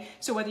 Okay?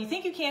 So whether you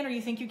think you can or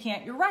you think you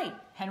can't, you're right.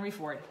 Henry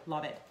Ford,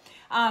 love it.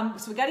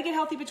 So we got to get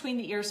healthy between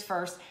the ears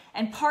first.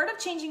 And part of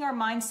changing our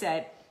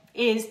mindset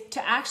is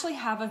to actually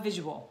have a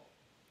visual.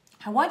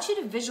 I want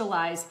you to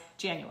visualize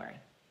January,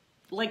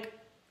 like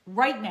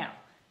right now.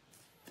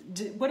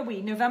 What are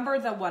we? November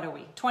the what are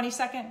we?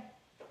 22nd?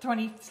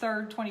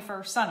 23rd,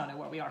 21st, I don't know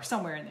where we are,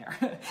 somewhere in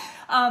there.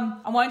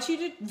 I want you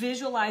to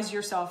visualize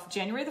yourself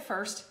January the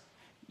 1st.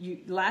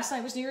 Last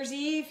night was New Year's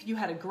Eve. You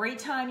had a great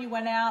time. You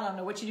went out. I don't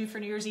know what you do for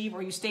New Year's Eve,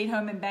 or you stayed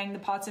home and banged the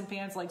pots and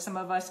pans like some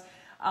of us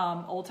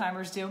old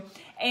timers do.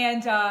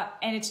 And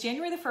it's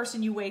January the 1st,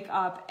 and you wake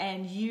up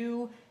and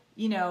you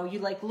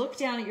like look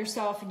down at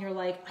yourself and you're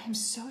like, I am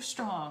so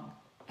strong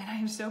and I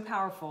am so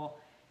powerful.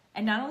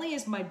 And not only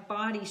is my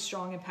body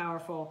strong and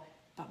powerful,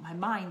 but my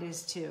mind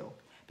is too.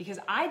 Because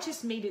I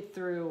just made it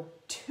through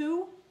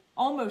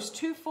almost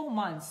 2 full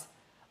months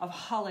of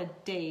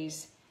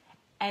holidays,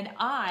 and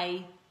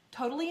I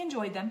totally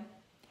enjoyed them,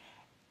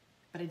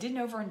 but I didn't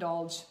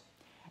overindulge,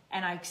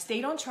 and I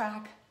stayed on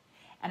track,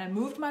 and I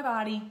moved my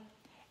body,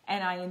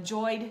 and I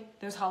enjoyed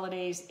those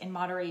holidays in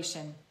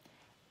moderation.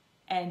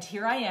 And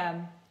here I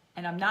am,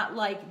 and I'm not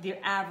like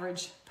the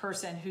average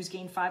person who's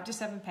gained 5 to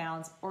 7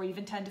 pounds, or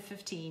even 10 to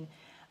 15,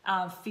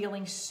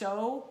 feeling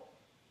so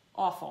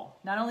awful,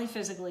 not only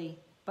physically,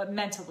 but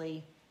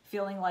mentally,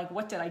 feeling like,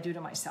 what did I do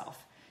to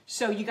myself?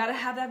 So you got to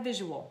have that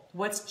visual.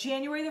 What's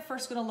January the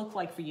 1st going to look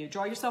like for you?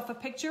 Draw yourself a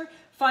picture.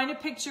 Find a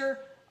picture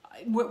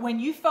when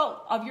you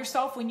felt of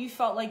yourself, when you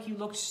felt like you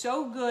looked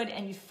so good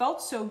and you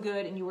felt so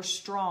good and you were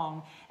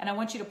strong. And I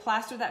want you to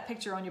plaster that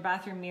picture on your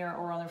bathroom mirror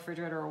or on the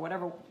refrigerator or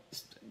whatever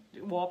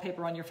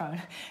wallpaper on your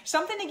phone.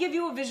 Something to give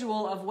you a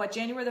visual of what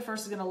January the 1st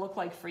is going to look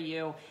like for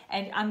you.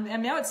 And I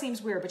know it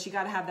seems weird, but you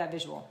got to have that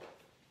visual.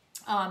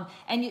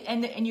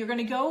 And you're going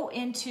to go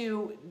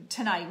into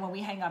tonight when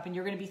we hang up, and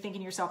you're going to be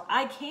thinking to yourself,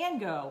 I can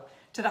go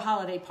to the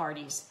holiday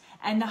parties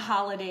and the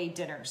holiday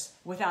dinners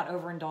without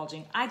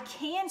overindulging. I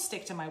can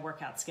stick to my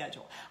workout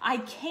schedule. I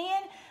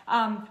can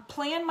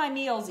plan my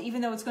meals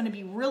even though it's going to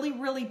be really,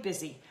 really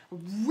busy.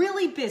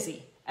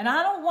 And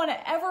I don't want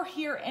to ever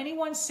hear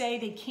anyone say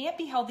they can't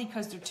be healthy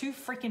because they're too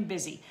freaking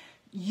busy.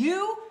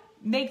 You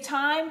make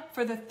time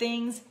for the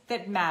things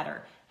that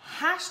matter.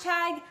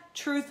 Hashtag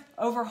truth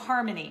over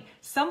harmony.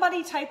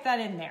 Somebody type that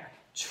in there.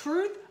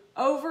 Truth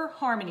over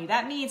harmony.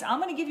 That means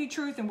I'm going to give you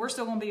truth and we're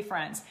still going to be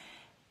friends.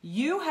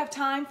 You have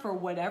time for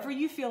whatever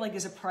you feel like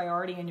is a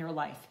priority in your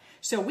life.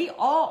 So we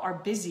all are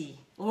busy.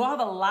 We all have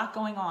a lot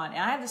going on. And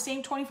I have the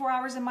same 24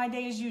 hours in my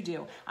day as you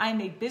do. I am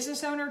a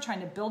business owner trying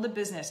to build a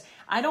business.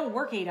 I don't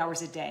work 8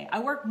 hours a day. I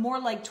work more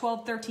like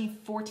 12, 13,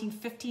 14,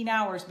 15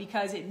 hours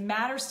because it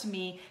matters to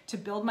me to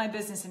build my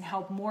business and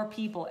help more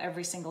people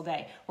every single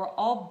day. We're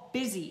all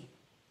busy,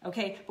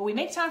 okay? But we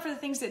make time for the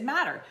things that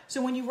matter.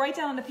 So when you write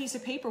down on a piece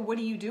of paper, what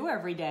do you do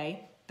every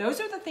day? Those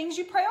are the things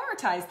you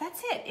prioritize.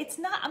 That's it.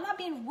 I'm not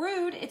being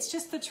rude. It's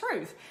just the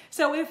truth.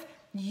 So if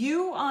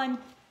you on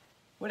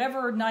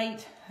whatever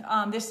night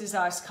This Is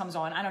Us comes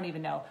on, I don't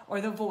even know, or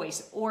The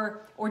Voice,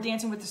 or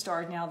Dancing with the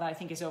Stars now that I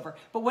think is over.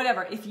 But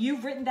whatever, if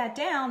you've written that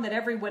down, that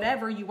every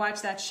whatever you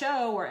watch that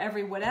show, or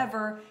every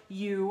whatever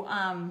you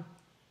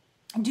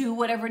do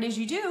whatever it is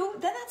you do,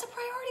 then that's a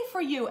priority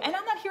for you. And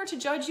I'm not here to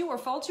judge you or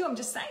fault you. I'm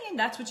just saying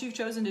that's what you've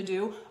chosen to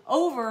do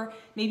over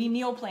maybe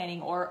meal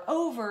planning, or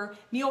over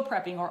meal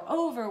prepping, or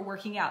over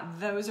working out.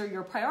 Those are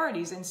your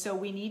priorities. And so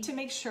we need to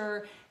make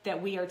sure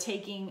that we are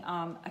taking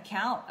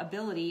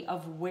accountability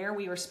of where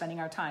we are spending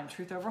our time.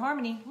 Truth over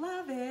harmony.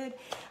 Love it.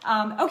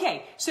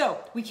 Okay, so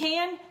we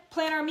can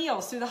plan our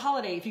meals through the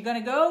holiday. If you're going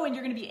to go and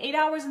you're going to be 8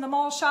 hours in the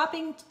mall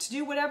shopping to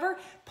do whatever,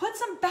 put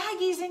some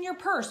baggies in your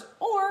purse,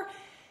 or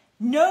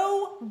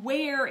know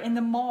where in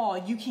the mall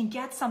you can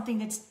get something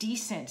that's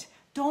decent.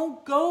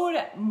 Don't go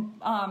to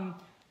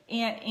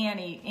Aunt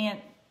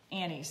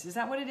Annie's. Is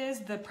that what it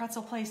is? The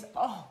pretzel place.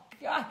 Oh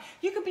God,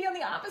 you could be on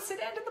the opposite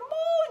end of the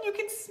mall and you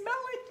can smell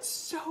it. It's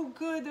so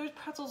good. Those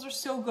pretzels are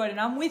so good. And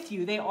I'm with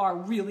you. They are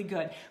really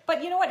good.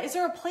 But you know what? Is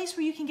there a place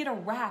where you can get a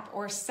wrap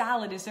or a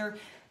salad? Is there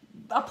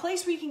a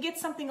place where you can get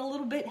something a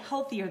little bit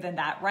healthier than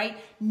that, right?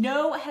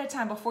 Know ahead of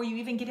time before you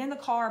even get in the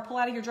car, pull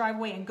out of your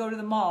driveway and go to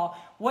the mall.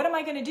 What am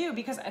I going to do?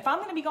 Because if I'm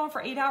going to be gone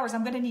for 8 hours,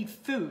 I'm going to need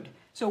food.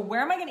 So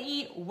where am I going to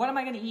eat? What am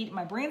I going to eat? Am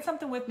I bringing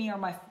something with me, or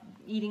am I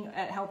eating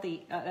at a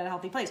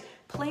healthy place?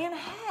 Plan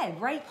ahead,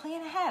 right?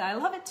 Plan ahead. I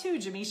love it too,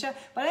 Jamisha,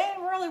 but it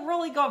ain't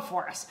really good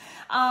for us.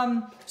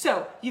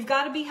 So you've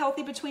got to be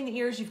healthy between the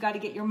ears. You've got to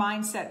get your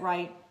mindset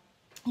right.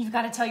 You've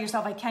got to tell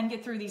yourself, I can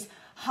get through these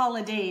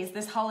holidays,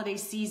 this holiday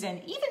season,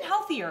 even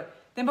healthier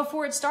than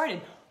before it started.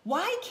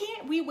 Why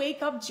can't we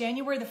wake up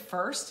January the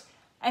 1st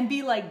and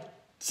be like,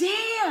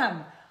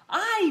 damn,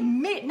 not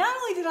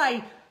only did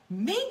I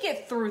make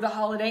it through the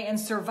holiday and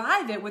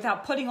survive it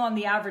without putting on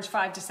the average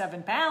 5 to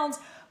 7 pounds,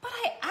 but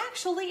I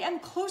actually am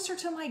closer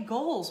to my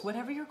goals,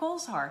 whatever your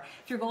goals are.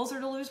 If your goals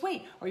are to lose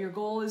weight, or your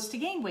goal is to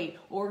gain weight,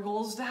 or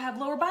goals to have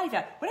lower body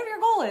fat, whatever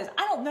your goal is,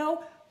 I don't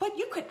know, but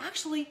you could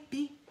actually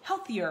be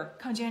healthier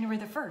come January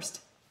the 1st.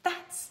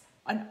 That's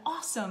an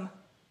awesome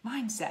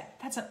mindset.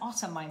 That's an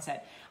awesome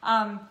mindset.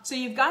 So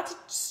you've got to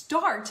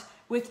start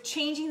with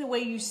changing the way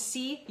you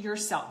see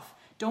yourself.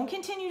 Don't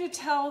continue to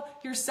tell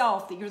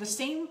yourself that you're the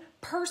same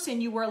person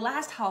you were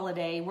last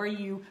holiday where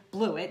you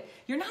blew it.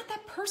 You're not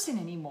that person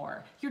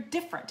anymore. You're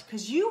different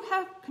because you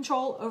have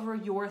control over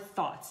your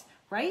thoughts,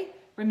 right?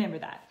 Remember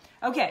that.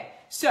 Okay,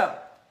 so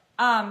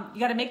you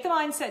got to make the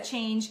mindset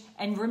change.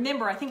 And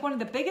remember, I think one of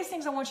the biggest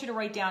things I want you to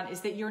write down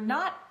is that you're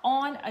not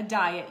on a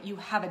diet, you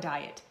have a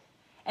diet.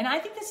 And I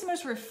think this is the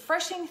most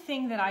refreshing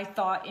thing that I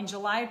thought in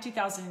July of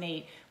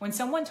 2008. When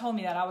someone told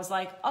me that, I was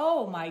like,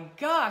 oh my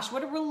gosh,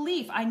 what a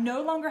relief. I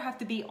no longer have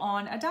to be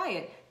on a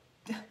diet.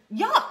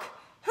 Yuck.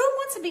 Who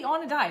wants to be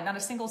on a diet? Not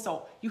a single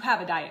soul. You have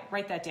a diet.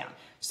 Write that down.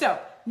 So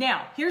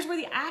now here's where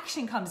the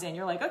action comes in.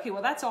 You're like, okay,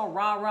 well, that's all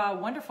rah,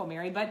 wonderful,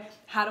 Mary, but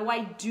how do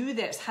I do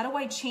this? How do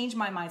I change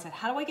my mindset?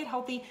 How do I get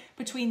healthy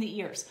between the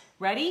ears?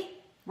 Ready?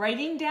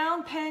 Writing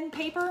down, pen,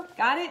 paper.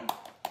 Got it?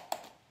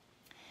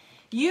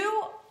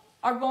 You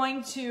are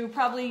going to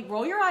probably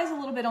roll your eyes a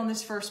little bit on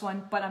this first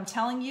one, but I'm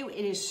telling you,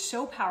 it is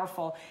so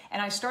powerful.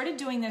 And I started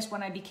doing this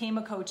when I became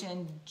a coach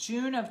in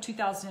June of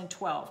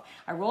 2012.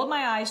 I rolled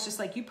my eyes just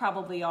like you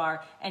probably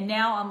are. And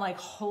now I'm like,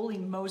 holy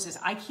Moses,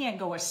 I can't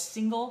go a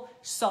single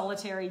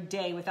solitary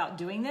day without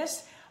doing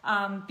this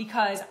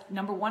because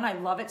number one, I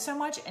love it so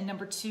much. And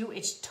number two,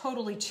 it's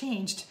totally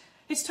changed.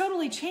 It's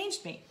totally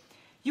changed me.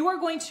 You are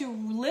going to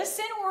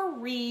listen or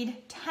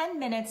read 10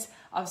 minutes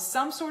of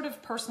some sort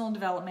of personal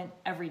development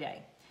every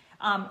day.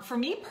 For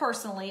me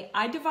personally,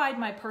 I divide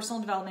my personal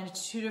development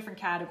into 2 different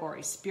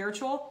categories,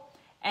 spiritual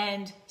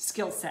and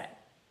skill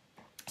set.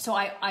 So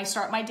I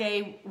start my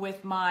day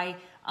with my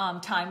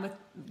time with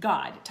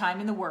God,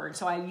 time in the Word.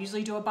 So I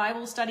usually do a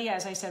Bible study.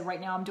 As I said,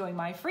 right now I'm doing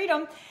my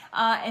freedom.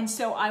 And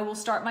so I will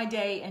start my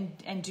day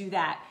and do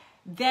that.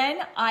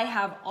 Then I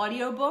have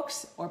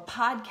audiobooks or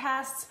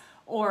podcasts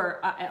or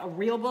a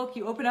real book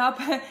you open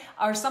up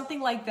or something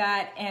like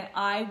that. And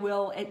I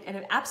will, at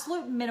an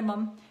absolute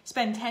minimum,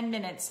 spend 10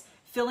 minutes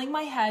filling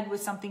my head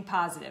with something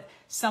positive,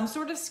 some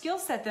sort of skill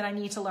set that I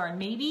need to learn.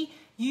 Maybe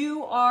you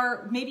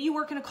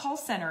work in a call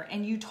center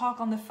and you talk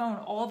on the phone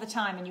all the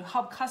time and you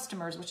help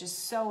customers, which is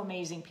so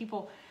amazing.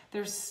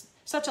 There's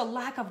such a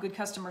lack of good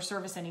customer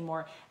service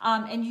anymore.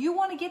 And you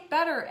want to get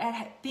better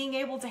at being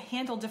able to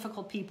handle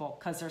difficult people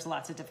because there's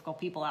lots of difficult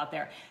people out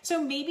there.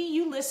 So maybe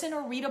you listen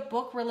or read a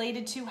book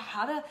related to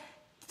how to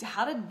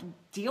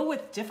deal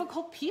with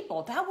difficult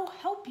people. That will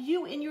help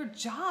you in your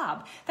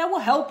job. That will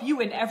help you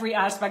in every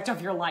aspect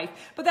of your life,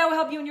 but that will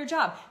help you in your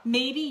job.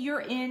 Maybe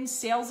you're in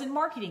sales and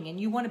marketing and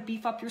you want to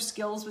beef up your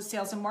skills with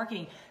sales and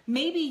marketing.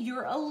 Maybe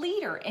you're a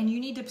leader and you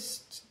need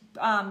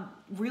to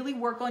really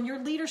work on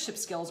your leadership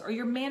skills or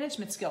your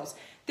management skills.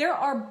 There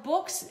are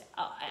books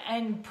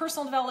and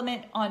personal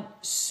development on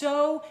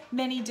so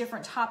many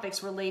different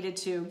topics related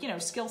to,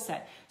 skill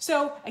set.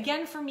 So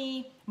again, for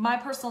me, my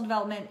personal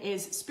development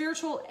is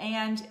spiritual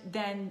and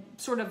then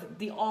sort of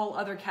the all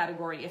other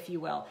category, if you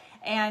will.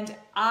 And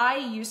I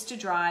used to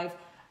drive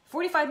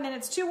 45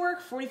 minutes to work,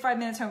 45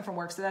 minutes home from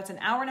work. So that's an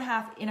hour and a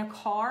half in a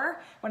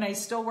car when I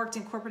still worked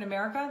in corporate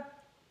America.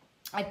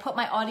 I'd put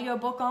my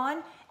audiobook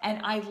on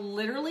and I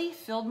literally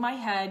filled my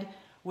head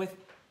with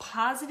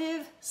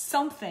positive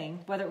something,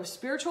 whether it was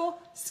spiritual,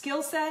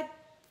 skill set,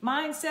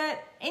 mindset,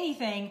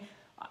 anything,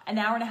 an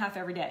hour and a half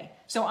every day.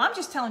 So I'm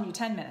just telling you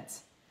 10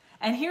 minutes.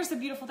 And here's the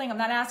beautiful thing. I'm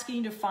not asking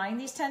you to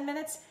find these 10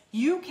 minutes.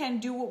 You can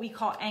do what we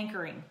call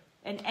anchoring.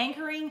 And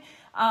anchoring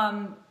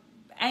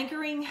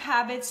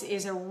habits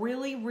is a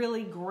really,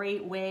 really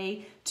great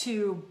way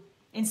to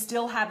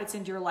instill habits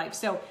into your life.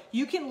 So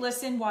you can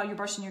listen while you're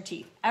brushing your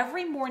teeth.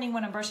 Every morning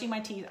when I'm brushing my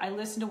teeth, I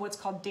listen to what's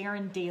called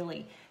Darren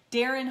Daily.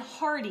 Darren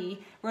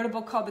Hardy wrote a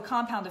book called The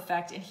Compound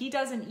Effect, and he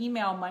does an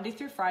email Monday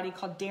through Friday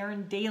called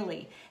Darren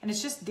Daily. And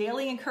it's just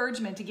daily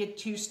encouragement to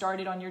get you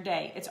started on your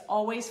day. It's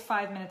always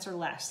 5 minutes or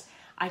less.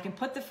 I can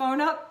put the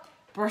phone up,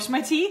 brush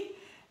my teeth.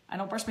 I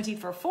don't brush my teeth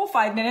for a full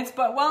 5 minutes,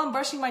 but while I'm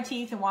brushing my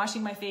teeth and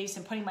washing my face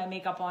and putting my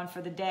makeup on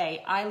for the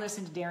day, I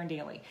listen to Darren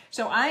Daily.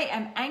 So I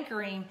am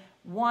anchoring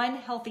one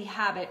healthy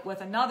habit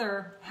with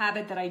another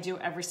habit that I do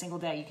every single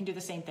day. You can do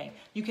the same thing.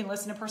 You can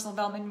listen to personal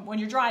development when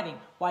you're driving,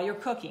 while you're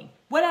cooking,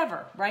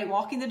 whatever, right?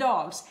 Walking the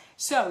dogs.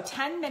 So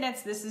 10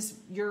 minutes, this is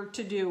your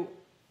to-do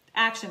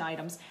action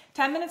items.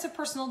 10 minutes of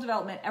personal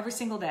development every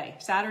single day.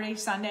 Saturday,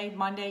 Sunday,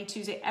 Monday,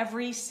 Tuesday,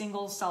 every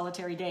single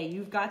solitary day.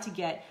 You've got to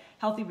get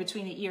healthy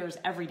between the ears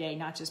every day,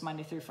 not just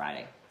Monday through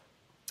Friday.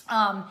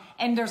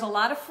 And there's a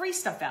lot of free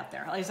stuff out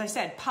there. As I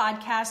said,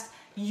 podcasts,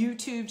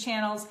 YouTube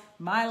channels,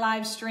 my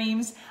live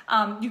streams.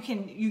 You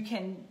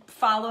can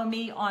follow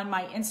me on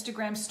my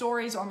Instagram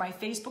stories or my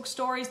Facebook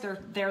stories.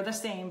 They're the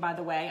same, by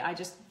the way. I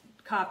just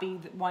copy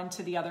one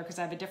to the other because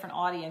I have a different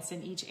audience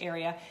in each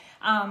area.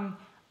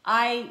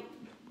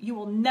 You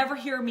will never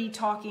hear me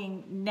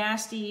talking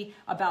nasty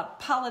about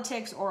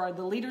politics or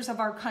the leaders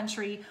of our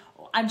country.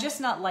 I'm just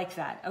not like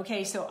that.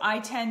 Okay, so I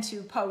tend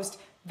to post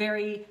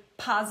very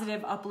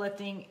positive,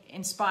 uplifting,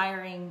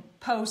 inspiring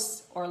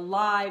posts or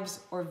lives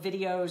or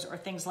videos or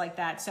things like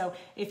that. So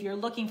if you're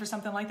looking for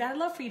something like that, I'd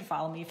love for you to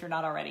follow me if you're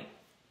not already.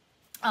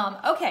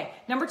 Okay,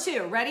 number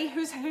 2, ready?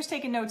 Who's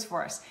taking notes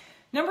for us?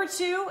 Number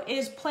 2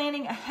 is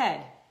planning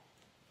ahead.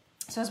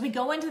 So as we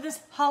go into this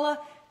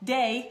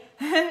holiday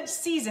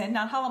season,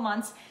 not holiday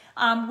months,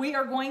 we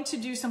are going to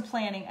do some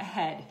planning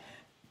ahead.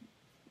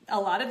 A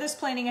lot of this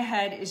planning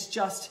ahead is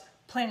just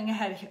planning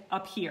ahead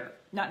up here.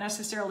 Not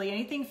necessarily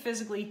anything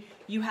physically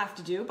you have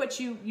to do, but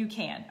you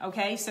can,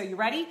 okay? So you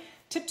ready?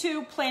 Tip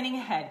 2, planning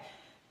ahead.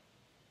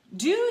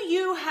 Do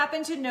you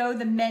happen to know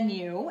the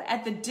menu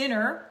at the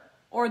dinner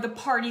or the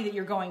party that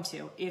you're going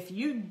to? If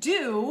you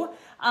do,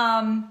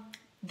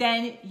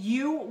 then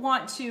you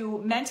want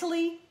to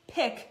mentally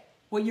pick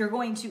what you're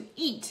going to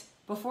eat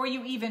before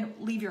you even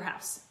leave your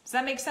house. Does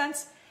that make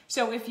sense?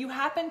 So if you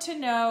happen to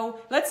know,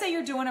 let's say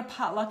you're doing a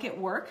potluck at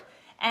work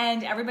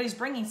and everybody's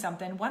bringing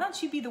something, why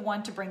don't you be the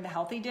one to bring the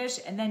healthy dish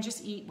and then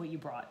just eat what you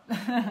brought?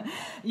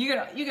 You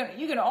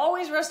can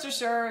always rest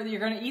assured that you're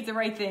gonna eat the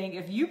right thing.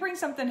 If you bring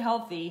something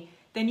healthy,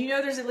 then you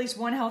know there's at least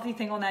one healthy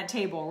thing on that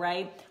table,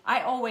 right?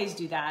 I always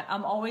do that.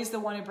 I'm always the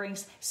one who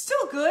brings,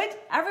 still good.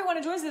 Everyone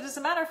enjoys it. As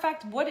a matter of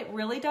fact, what it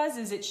really does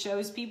is it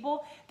shows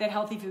people that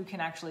healthy food can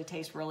actually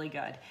taste really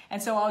good.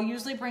 And so I'll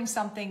usually bring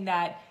something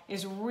that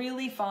is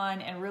really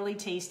fun and really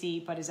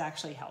tasty, but is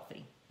actually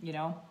healthy, you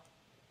know?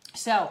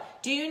 So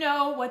do you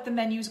know what the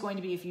menu is going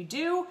to be? If you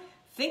do,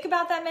 think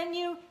about that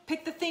menu,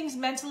 pick the things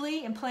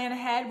mentally and plan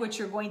ahead what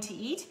you're going to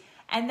eat,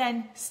 and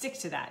then stick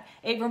to that.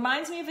 It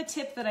reminds me of a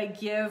tip that I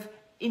give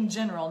in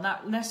general,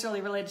 not necessarily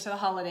related to the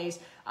holidays,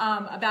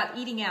 about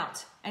eating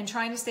out and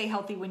trying to stay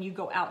healthy when you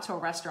go out to a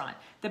restaurant.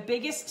 The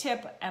biggest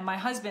tip, and my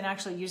husband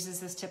actually uses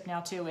this tip now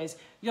too, is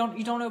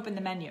you don't open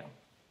the menu.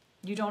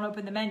 You don't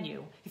open the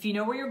menu. If you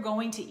know where you're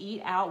going to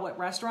eat out, what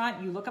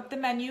restaurant, you look up the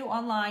menu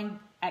online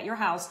at your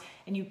house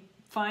and you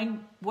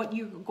find what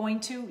you're going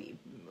to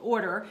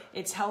order.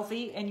 It's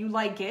healthy and you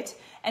like it.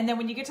 And then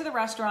when you get to the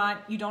restaurant,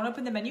 you don't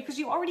open the menu because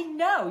you already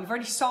know. You've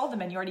already saw the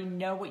menu. You already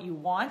know what you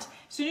want.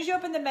 As soon as you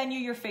open the menu,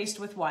 you're faced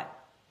with what?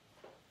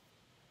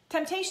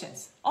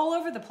 Temptations all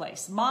over the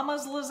place.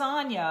 Mama's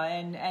lasagna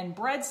and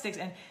breadsticks.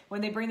 And when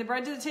they bring the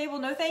bread to the table,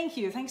 no thank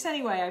you. Thanks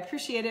anyway. I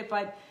appreciate it,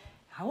 but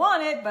I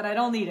want it, but I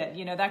don't need it.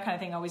 You know, that kind of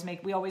thing.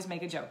 We always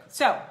make a joke.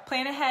 So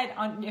plan ahead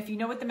on, if you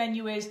know what the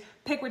menu is,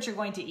 pick what you're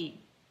going to eat.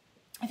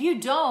 If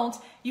you don't,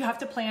 you have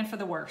to plan for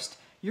the worst.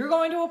 You're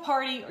going to a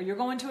party or you're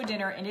going to a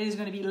dinner and it is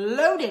going to be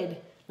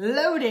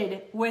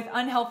loaded with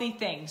unhealthy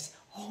things.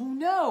 Oh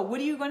no, what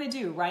are you going to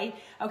do, right?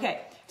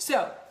 Okay,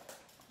 so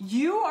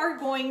you are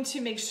going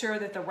to make sure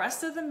that the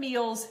rest of the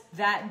meals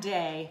that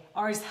day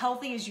are as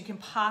healthy as you can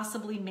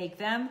possibly make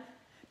them,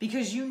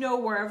 because you know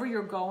wherever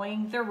you're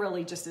going, there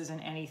really just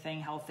isn't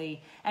anything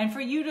healthy. And for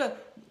you to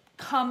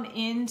come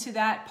into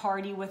that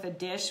party with a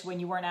dish when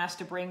you weren't asked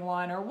to bring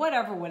one or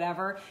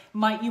whatever,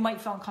 you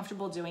might feel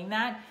uncomfortable doing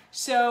that.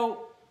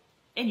 So,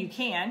 and you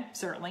can,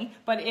 certainly,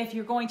 but if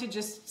you're going to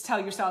just tell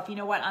yourself, you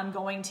know what, I'm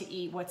going to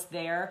eat what's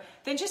there,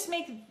 then just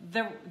make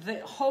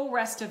the whole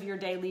rest of your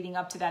day leading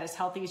up to that as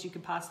healthy as you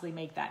can possibly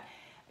make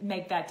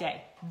that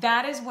day.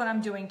 That is what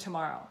I'm doing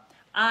tomorrow.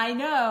 I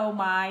know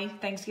my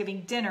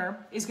Thanksgiving dinner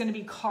is going to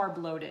be carb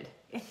loaded.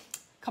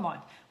 Come on.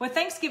 Well,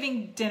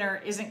 Thanksgiving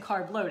dinner isn't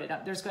carb loaded.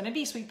 There's going to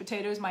be sweet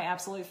potatoes, my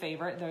absolute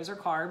favorite. Those are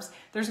carbs.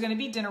 There's going to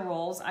be dinner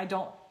rolls. I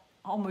don't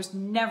almost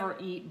never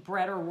eat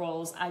bread or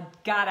rolls. I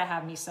gotta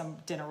have me some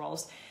dinner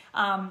rolls.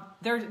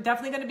 There's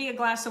definitely going to be a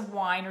glass of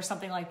wine or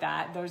something like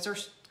that. Those are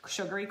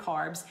sugary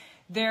carbs.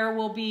 There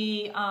will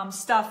be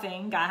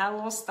stuffing. Gotta have a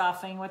little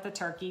stuffing with the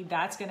turkey.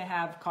 That's going to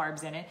have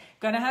carbs in it.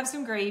 Going to have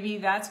some gravy.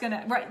 That's going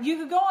to, right. You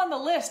could go on the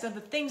list of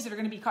the things that are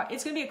going to be,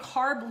 it's going to be a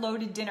carb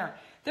loaded dinner.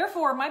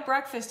 Therefore, my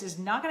breakfast is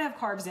not going to have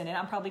carbs in it.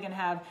 I'm probably going to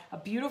have a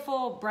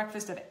beautiful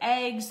breakfast of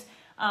eggs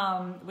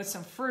with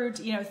some fruit,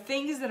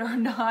 things that are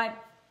not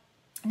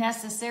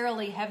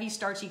necessarily heavy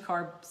starchy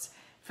carbs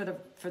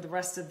for the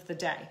rest of the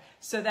day.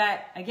 So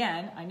that,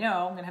 again, I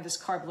know I'm going to have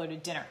this carb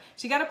loaded dinner.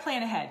 So you got to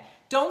plan ahead.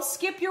 Don't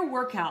skip your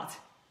workout.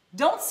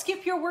 Don't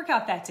skip your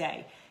workout that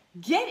day.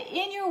 Get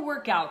in your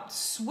workout,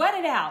 sweat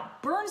it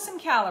out, burn some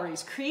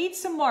calories, create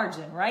some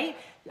margin, right?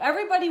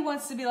 Everybody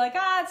wants to be like,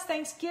 it's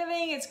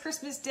Thanksgiving, it's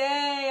Christmas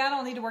Day, I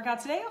don't need to work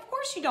out today. Of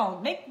course you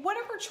don't. Make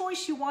whatever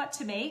choice you want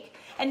to make,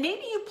 and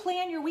maybe you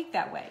plan your week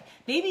that way.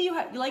 Maybe you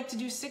like to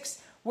do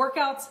 6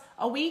 workouts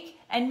a week,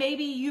 and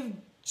maybe you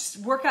just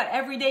work out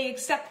every day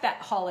except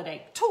that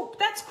holiday.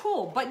 That's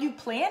cool, but you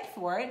planned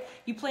for it.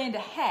 You planned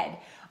ahead.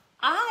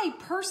 I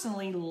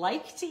personally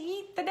like to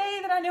eat the day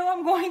that I know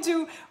I'm going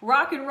to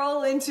rock and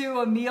roll into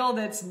a meal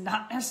that's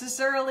not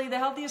necessarily the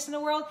healthiest in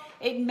the world.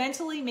 It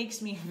mentally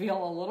makes me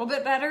feel a little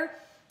bit better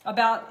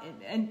about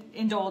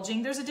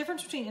indulging. There's a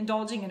difference between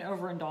indulging and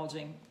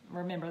overindulging.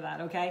 Remember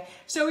that, okay?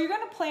 So you're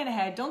going to plan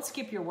ahead. Don't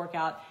skip your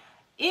workout.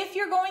 If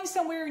you're going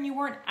somewhere and you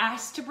weren't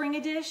asked to bring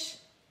a dish,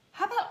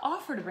 how about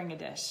offer to bring a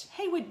dish?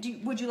 Hey, would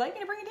you like me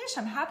to bring a dish?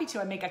 I'm happy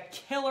to. I make a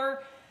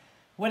killer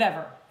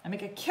whatever. I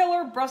make a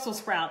killer Brussels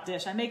sprout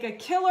dish. I make a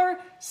killer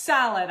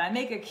salad. I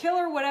make a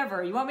killer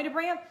whatever. You want me to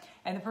bring it?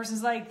 And the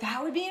person's like,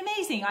 that would be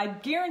amazing. I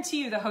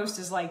guarantee you the host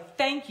is like,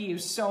 thank you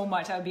so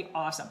much. That would be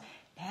awesome.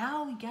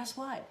 Now, guess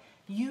what?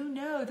 You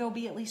know there'll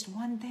be at least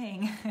one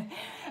thing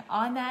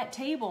on that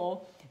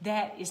table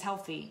that is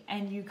healthy.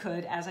 And you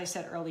could, as I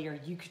said earlier,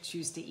 you could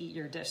choose to eat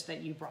your dish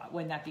that you brought.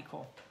 Wouldn't that be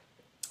cool?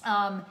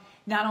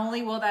 Not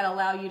only will that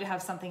allow you to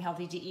have something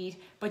healthy to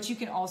eat, but you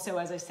can also,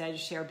 as I said,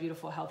 share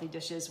beautiful, healthy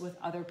dishes with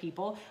other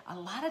people. A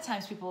lot of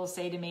times people will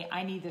say to me,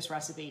 I need this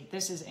recipe.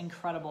 This is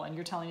incredible. And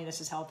you're telling me this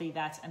is healthy.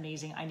 That's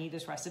amazing. I need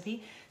this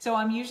recipe. So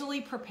I'm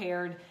usually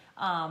prepared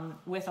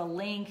with a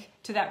link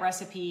to that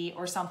recipe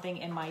or something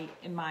in my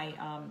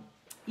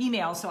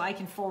email so I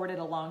can forward it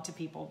along to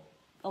people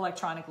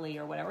electronically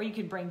or whatever. You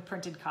can bring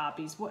printed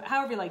copies,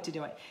 however you like to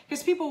do it,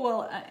 because people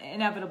will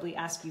inevitably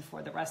ask you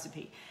for the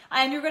recipe,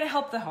 and you're going to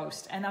help the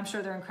host, and I'm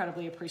sure they're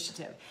incredibly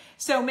appreciative.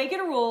 So make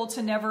it a rule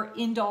to never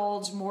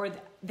indulge more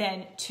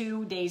than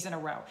 2 days in a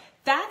row.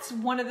 That's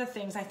one of the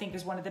things I think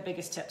is one of the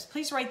biggest tips.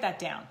 Please write that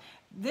down.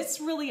 This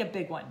is really a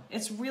big one.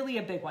 It's really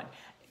a big one.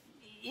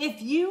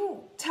 If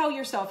you tell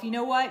yourself, you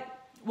know what?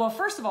 Well,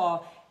 first of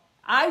all,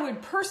 I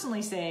would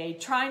personally say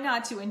try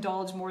not to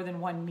indulge more than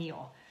one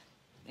meal.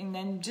 And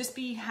then just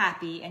be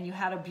happy and you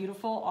had a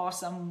beautiful,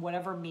 awesome,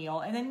 whatever meal,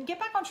 and then get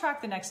back on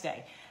track the next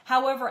day.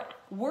 However,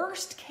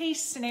 worst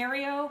case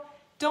scenario,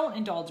 don't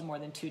indulge more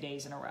than 2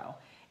 days in a row.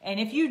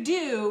 And if you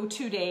do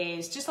 2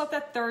 days, just let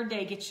that third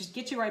day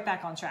get you right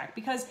back on track.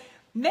 Because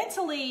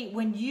mentally,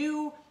 when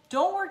you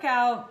don't work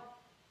out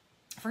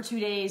for 2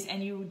 days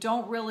and you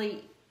don't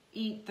really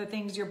eat the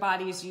things your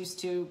body is used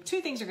to,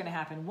 2 things are going to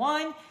happen.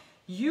 One,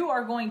 you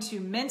are going to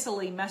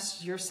mentally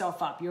mess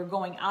yourself up. You're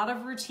going out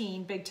of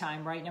routine big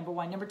time, right? Number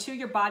one. Number two,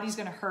 your body's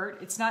going to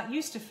hurt. It's not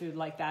used to food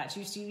like that. It's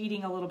used to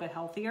eating a little bit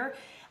healthier.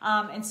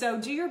 And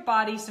so do your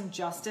body some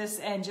justice.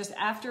 And just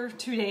after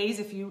 2 days,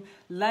 if you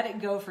let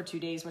it go for 2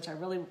 days, which I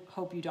really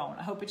hope you don't.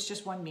 I hope it's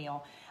just one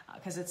meal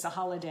because it's a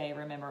holiday,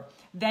 remember.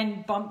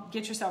 Then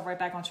get yourself right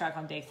back on track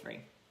on day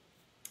 3.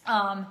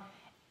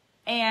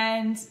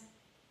 And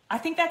I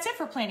think that's it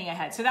for planning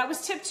ahead. So that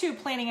was tip 2,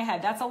 planning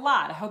ahead. That's a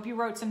lot. I hope you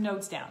wrote some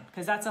notes down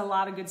because that's a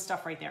lot of good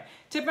stuff right there.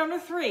 Tip number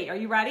 3, are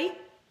you ready?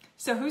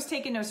 So who's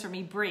taking notes for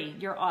me? Bree,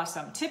 you're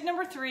awesome. Tip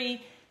number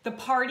 3, the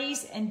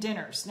parties and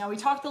dinners. Now we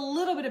talked a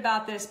little bit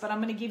about this, but I'm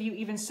going to give you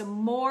even some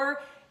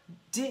more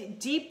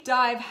deep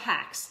dive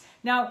hacks.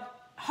 Now,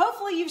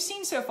 hopefully you've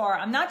seen so far,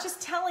 I'm not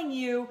just telling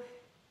you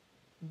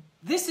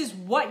this is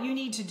what you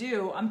need to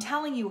do. I'm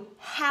telling you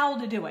how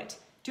to do it.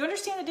 Do you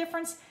understand the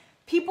difference?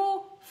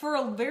 People for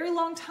a very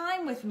long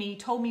time with me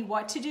told me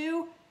what to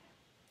do,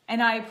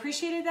 and I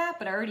appreciated that,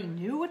 but I already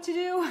knew what to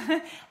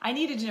do. I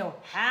needed to know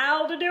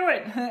how to do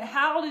it,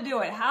 how to do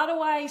it. How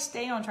do I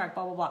stay on track,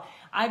 blah, blah, blah.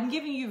 I'm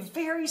giving you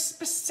very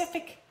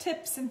specific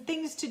tips and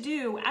things to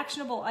do,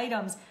 actionable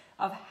items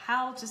of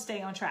how to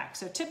stay on track.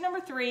 So tip number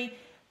 3,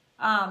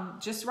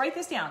 just write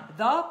this down,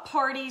 the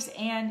parties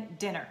and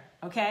dinner,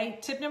 okay?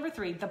 Tip number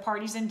 3, the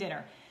parties and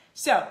dinner.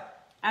 So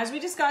as we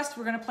discussed,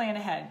 we're gonna plan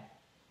ahead.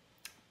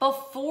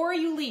 Before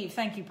you leave,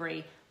 thank you,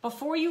 Bree.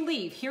 Before you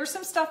leave, here's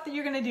some stuff that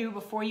you're gonna do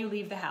before you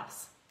leave the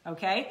house,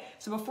 okay?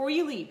 So before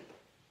you leave,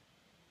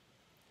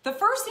 the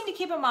first thing to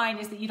keep in mind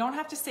is that you don't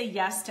have to say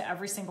yes to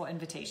every single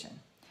invitation.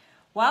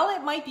 While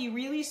it might be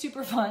really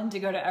super fun to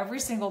go to every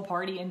single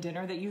party and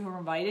dinner that you are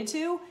invited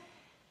to,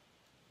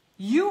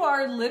 you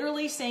are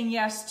literally saying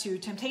yes to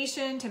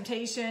temptation,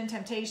 temptation,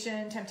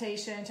 temptation,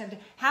 temptation, temptation.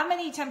 How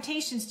many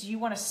temptations do you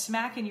want to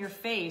smack in your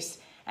face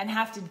and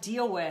have to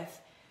deal with?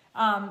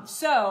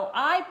 So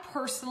I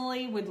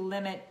personally would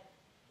limit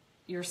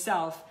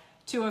yourself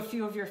to a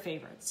few of your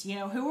favorites. You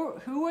know,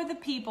 who are the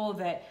people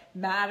that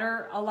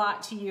matter a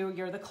lot to you,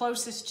 you're the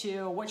closest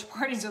to, which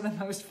parties are the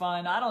most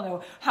fun, I don't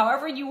know,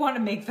 however you want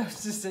to make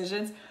those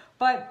decisions,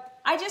 but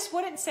I just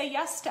wouldn't say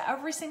yes to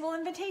every single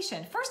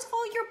invitation. First of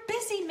all, you're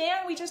busy,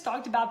 man. We just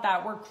talked about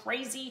that. We're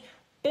crazy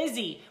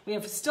busy. We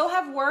still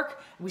have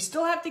work. We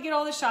still have to get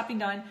all this shopping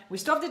done. We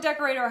still have to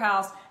decorate our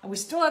house, and we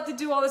still have to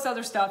do all this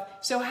other stuff.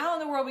 So how in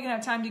the world are we going to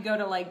have time to go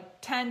to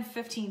like 10,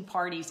 15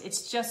 parties?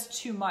 It's just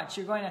too much.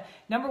 You're going to,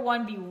 number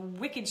one, be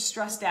wicked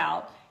stressed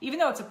out. Even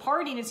though it's a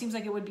party and it seems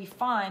like it would be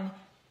fun,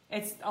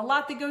 it's a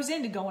lot that goes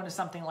into going to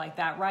something like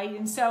that, right?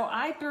 And so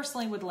I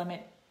personally would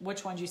limit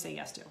which ones you say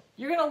yes to.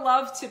 You're going to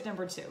love tip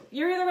number 2.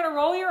 You're either going to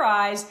roll your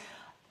eyes,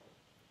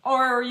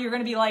 or you're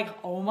going to be like,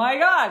 oh my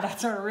God,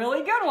 that's a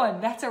really good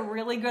one. That's a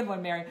really good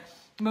one, Mary.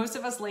 Most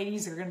of us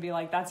ladies are going to be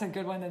like, that's a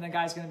good one. Then the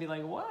guy's going to be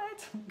like,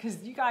 what?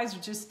 Because you guys are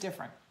just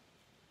different.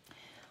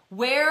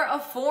 Wear a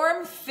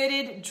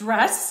form-fitted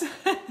dress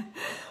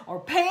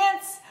or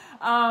pants.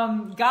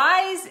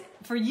 Guys,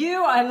 for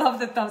you, I love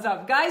the thumbs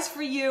up. Guys,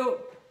 for you,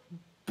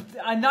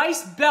 a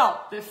nice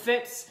belt that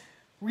fits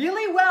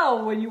really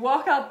well when you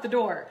walk out the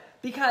door,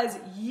 because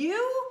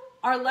you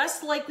are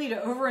less likely to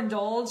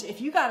overindulge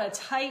if you got a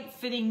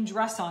tight-fitting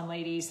dress on,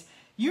 ladies.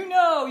 You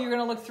know you're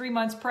going to look 3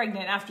 months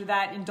pregnant after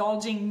that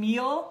indulging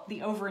meal, the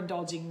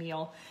overindulging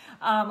meal.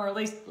 Or at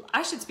least,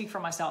 I should speak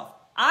for myself.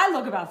 I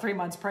look about 3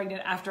 months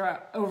pregnant after an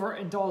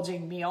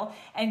overindulging meal.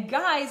 And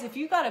guys, if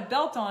you got a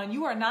belt on,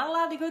 you are not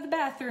allowed to go to the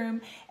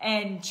bathroom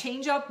and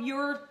change up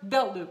your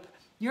belt loop.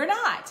 You're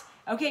not.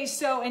 Okay,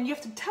 so, and you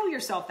have to tell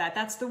yourself that.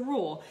 That's the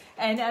rule.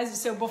 And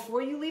so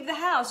before you leave the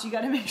house, you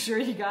got to make sure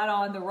you got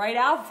on the right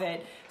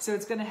outfit. So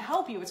it's going to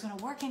help you. It's going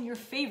to work in your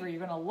favor.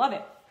 You're going to love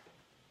it.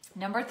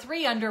 Number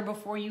 3 under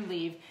before you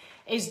leave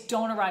is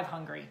don't arrive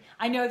hungry.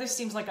 I know this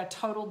seems like a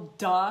total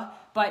duh,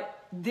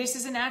 but this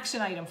is an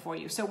action item for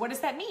you. So what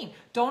does that mean?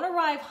 Don't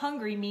arrive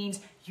hungry means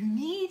you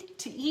need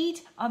to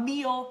eat a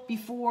meal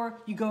before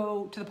you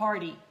go to the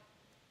party.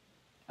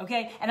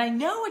 Okay, and I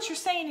know what you're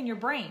saying in your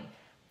brain.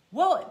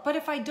 Well, but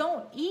if I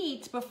don't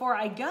eat before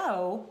I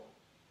go,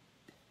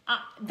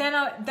 then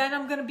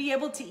I'm going to be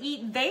able to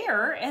eat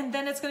there, and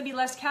then it's going to be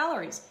less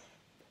calories.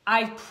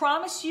 I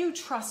promise you,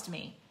 trust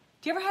me.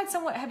 Have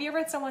you ever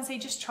had someone say,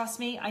 just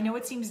trust me? I know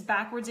it seems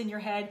backwards in your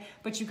head,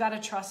 but you got to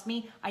trust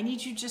me. I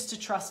need you just to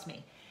trust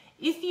me.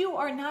 If you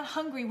are not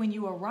hungry when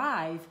you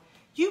arrive,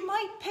 you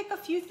might pick a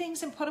few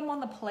things and put them on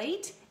the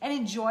plate and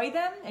enjoy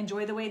them,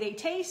 enjoy the way they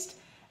taste,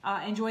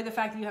 enjoy the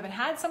fact that you haven't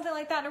had something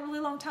like that in a really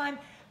long time.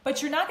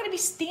 But you're not going to be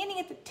standing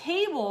at the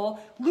table,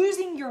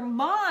 losing your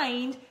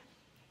mind,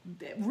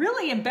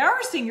 really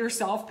embarrassing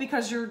yourself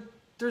because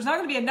there's not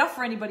going to be enough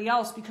for anybody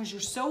else because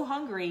you're so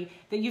hungry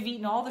that you've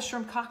eaten all the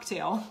shrimp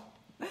cocktail.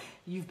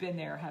 You've been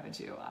there, haven't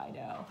you? I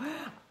know.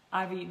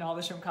 I've eaten all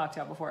the shrimp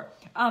cocktail before.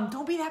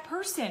 Don't be that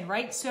person,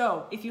 right?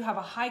 So if you have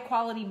a high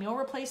quality meal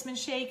replacement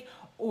shake,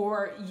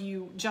 or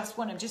you just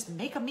want to just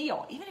make a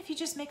meal, even if you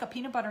just make a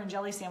peanut butter and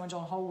jelly sandwich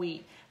on whole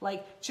wheat,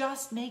 like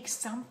just make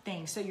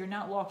something so you're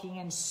not walking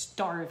in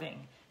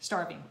starving.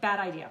 Bad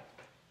idea.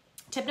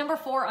 Tip number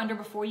 4 under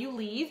before you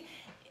leave,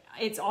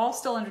 it's all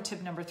still under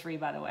tip number 3,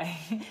 by the way,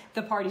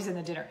 the parties and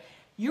the dinner.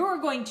 You're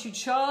going to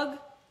chug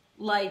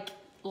like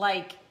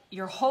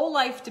your whole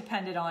life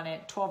depended on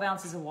it, 12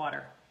 ounces of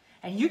water.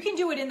 And you can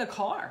do it in the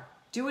car.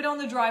 Do it on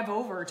the drive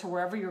over to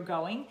wherever you're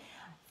going.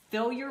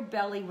 Fill your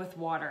belly with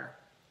water.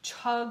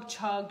 Chug,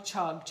 chug,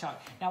 chug, chug.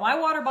 Now my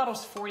water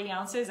bottle's 40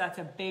 ounces. That's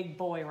a big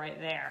boy right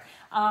there.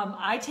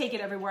 I take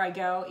it everywhere I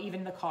go,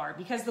 even the car,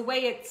 because the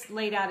way it's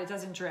laid out, it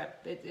doesn't drip.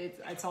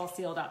 It's all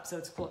sealed up, so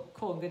it's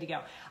cool and good to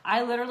go.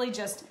 I literally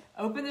just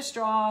open the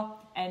straw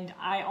and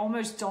I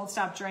almost don't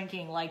stop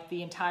drinking like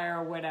the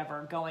entire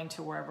whatever, going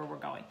to wherever we're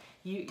going.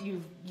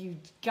 You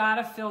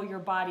gotta fill your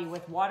body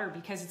with water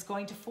because it's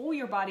going to fool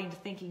your body into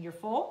thinking you're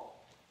full.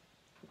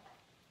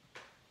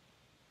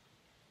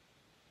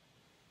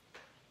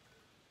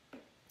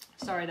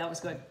 Sorry, that was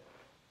good.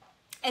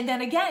 And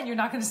then again, you're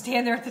not going to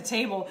stand there at the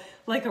table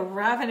like a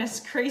ravenous,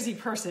 crazy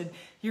person.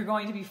 You're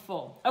going to be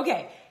full.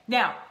 Okay,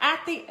 now at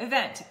the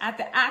event, at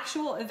the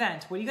actual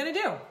event, what are you going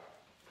to do?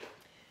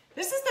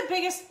 This is the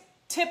biggest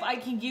tip I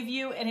can give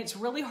you, and it's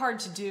really hard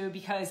to do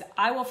because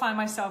I will find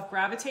myself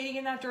gravitating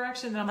in that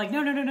direction, and I'm like,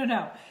 no, no, no, no,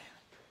 no.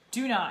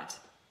 Do not,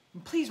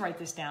 please write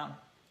this down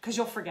because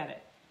you'll forget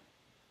it.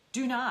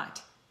 Do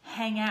not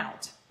hang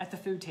out at the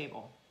food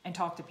table and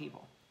talk to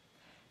people.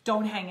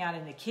 Don't hang out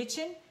in the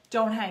kitchen.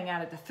 Don't hang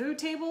out at the food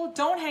table.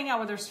 Don't hang out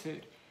where there's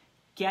food.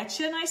 Get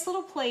you a nice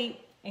little plate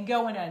and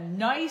go in a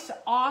nice,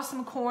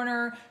 awesome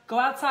corner. Go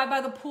outside by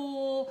the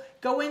pool.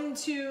 Go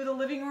into the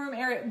living room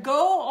area.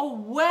 Go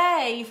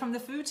away from the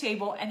food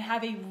table and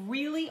have a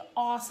really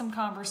awesome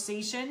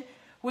conversation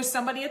with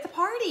somebody at the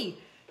party.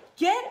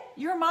 Get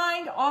your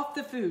mind off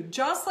the food.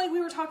 Just like we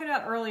were talking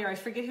about earlier. I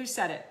forget who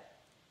said it.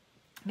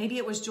 Maybe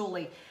it was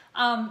Julie.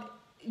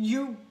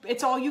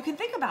 It's all you can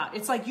think about.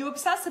 It's like you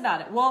obsess about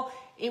it. Well,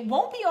 it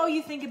won't be all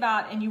you think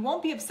about, and you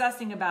won't be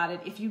obsessing about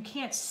it if you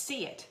can't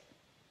see it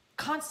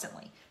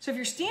constantly. So if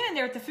you're standing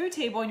there at the food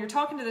table and you're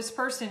talking to this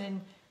person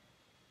and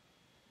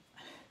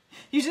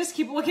you just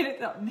keep looking at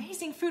the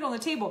amazing food on the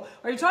table,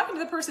 or you're talking to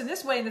the person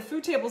this way and the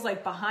food table's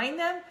like behind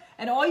them,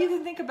 and all you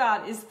can think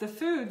about is the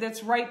food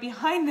that's right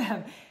behind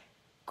them,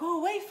 go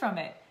away from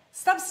it.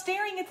 Stop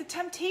staring at the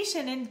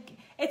temptation, and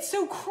it's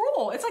so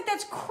cruel. It's like,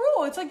 that's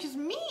cruel. It's like just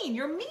mean.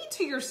 You're mean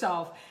to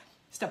yourself.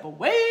 Step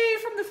away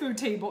from the food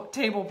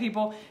table,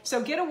 people.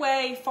 So get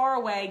away, far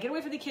away. Get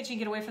away from the kitchen.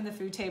 Get away from the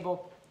food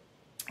table.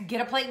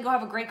 Get a plate and go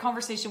have a great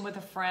conversation with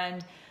a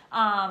friend.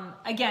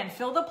 Again,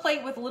 fill the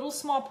plate with little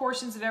small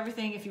portions of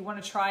everything. If you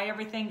want to try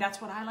everything,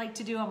 that's what I like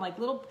to do. I'm like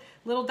little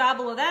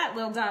dabble of that,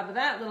 little dab of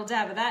that, little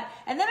dab of that.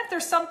 And then if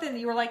there's something that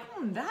you were like,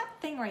 that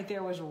thing right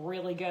there was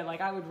really good.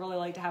 Like I would really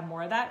like to have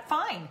more of that.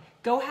 Fine.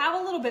 Go have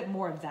a little bit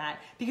more of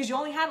that because you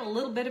only had a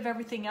little bit of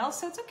everything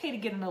else. So it's okay to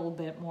get a little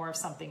bit more of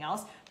something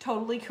else.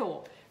 Totally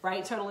cool,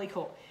 right? Totally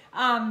cool.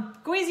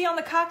 Go easy on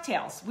the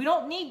cocktails. We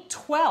don't need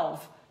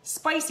 12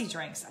 spicy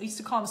drinks. I used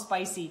to call them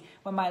spicy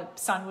when my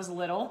son was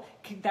little.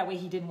 That way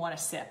he didn't want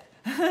to sip.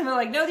 They're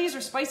like, no, these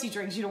are spicy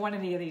drinks. You don't want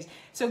any of these.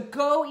 So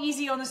go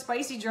easy on the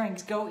spicy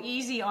drinks. Go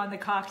easy on the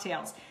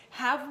cocktails.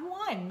 Have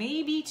one,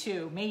 maybe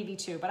two,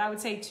 but I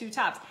would say 2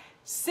 tops.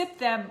 Sip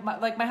them,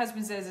 like my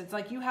husband says, it's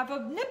like you have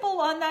a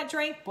nipple on that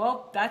drink.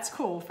 Well, that's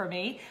cool for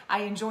me.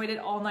 I enjoyed it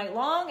all night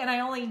long, and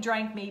I only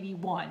drank maybe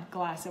 1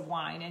 glass of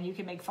wine. And you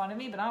can make fun of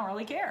me, but I don't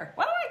really care.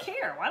 Why do I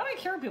care? Why do I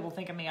care what people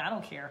think of me? I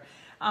don't care.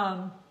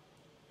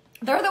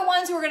 They're the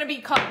ones who are going to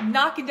be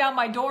knocking down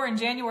my door in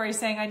January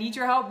saying, I need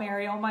your help,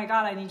 Mary. Oh my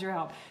God, I need your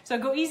help. So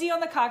go easy on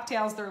the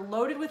cocktails. They're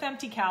loaded with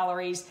empty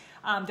calories.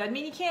 Doesn't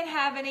mean you can't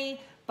have any,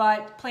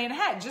 but plan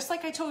ahead. Just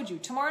like I told you,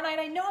 tomorrow night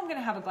I know I'm going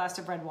to have a glass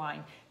of red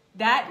wine.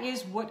 That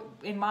is what,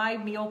 in my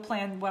meal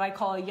plan, what I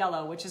call a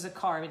yellow, which is a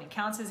carb, and it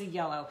counts as a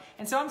yellow.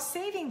 And so I'm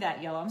saving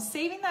that yellow. I'm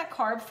saving that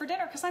carb for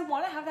dinner because I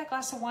want to have that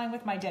glass of wine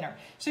with my dinner.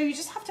 So you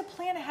just have to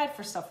plan ahead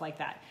for stuff like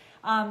that.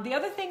 The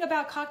other thing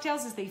about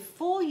cocktails is they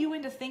fool you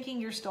into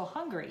thinking you're still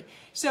hungry.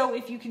 So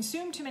if you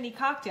consume too many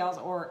cocktails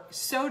or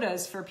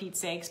sodas, for Pete's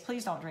sakes,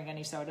 please don't drink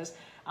any sodas.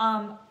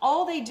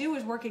 All they do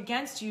is work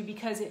against you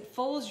because it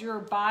fools your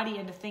body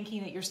into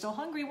thinking that you're still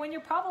hungry when you're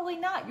probably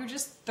not. You're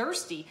just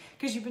thirsty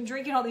because you've been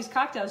drinking all these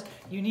cocktails.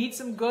 You need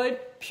some good,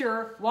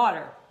 pure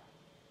water.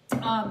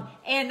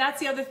 And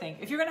that's the other thing.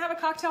 If you're going to have a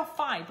cocktail,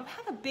 fine, but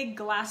have a big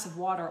glass of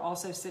water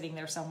also sitting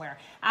there somewhere.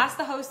 Ask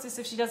the hostess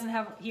if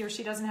he or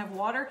she doesn't have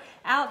water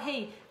out.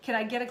 Hey, can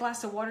I get a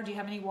glass of water? Do you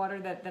have any water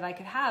that I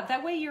could have?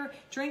 That way you're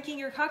drinking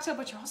your cocktail,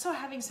 but you're also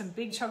having some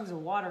big chugs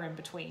of water in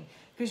between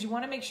because you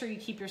want to make sure you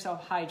keep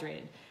yourself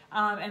hydrated.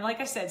 And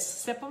like I said,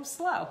 sip them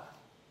slow.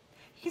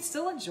 You can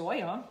still enjoy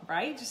them,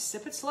 right? Just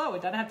sip it slow.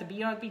 It doesn't have to be,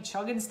 you don't have to be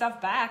chugging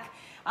stuff back.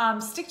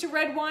 Stick to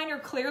red wine or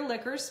clear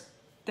liquors.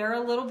 They're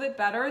a little bit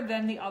better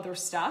than the other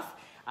stuff.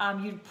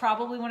 You'd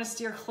probably want to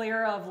steer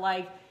clear of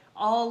like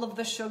all of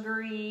the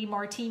sugary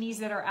martinis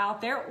that are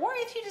out there. Or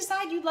if you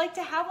decide you'd like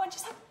to have one,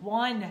 just have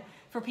one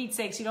for Pete's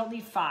sakes. You don't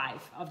need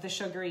 5 of the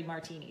sugary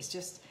martinis.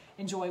 Just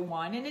enjoy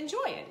one and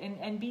enjoy it.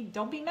 And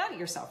don't be mad at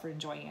yourself for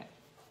enjoying it.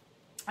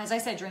 As I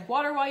said, drink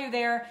water while you're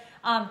there.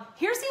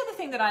 Here's the other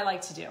thing that I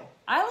like to do.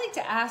 I like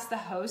to ask the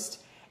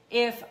host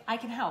if I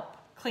can help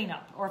clean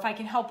up or if I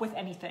can help with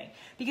anything.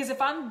 Because if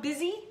I'm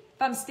busy,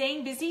 if I'm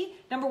staying busy,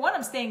 number 1,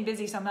 I'm staying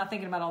busy, so I'm not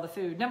thinking about all the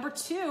food. Number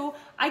 2,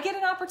 I get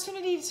an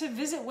opportunity to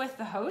visit with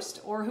the host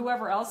or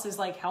whoever else is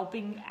like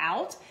helping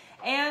out.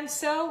 And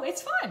so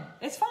it's fun.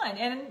 It's fun.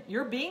 And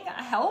you're being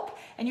a help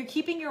and you're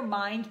keeping your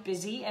mind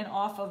busy and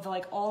off of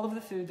like all of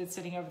the food that's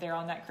sitting over there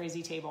on that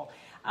crazy table.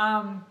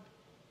 And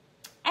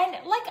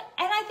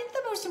I think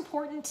the most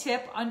important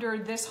tip under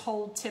this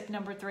whole tip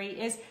number 3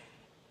 is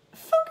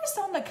focus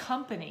on the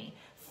company.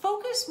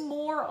 Focus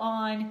more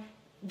on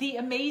the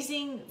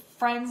amazing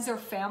friends or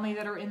family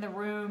that are in the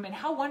room and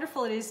how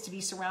wonderful it is to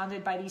be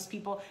surrounded by these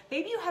people.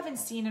 Maybe you haven't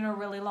seen in a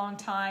really long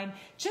time.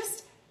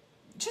 Just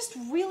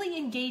really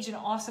engage in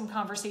awesome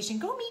conversation.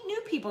 Go meet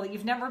new people that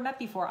you've never met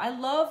before. I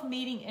love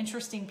meeting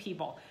interesting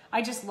people.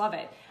 I just love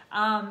it.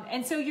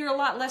 And so you're a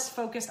lot less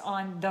focused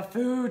on the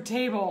food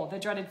table, the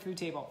dreaded food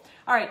table.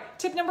 All right,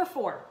 tip number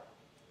 4.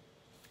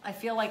 I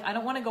feel like I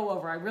don't want to go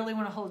over. I really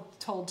want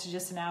to hold to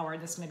just an hour.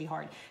 This is going to be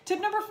hard. Tip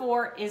number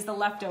 4 is the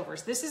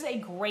leftovers. This is a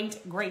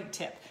great, great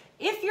tip.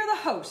 If you're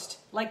the host,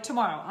 like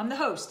tomorrow, I'm the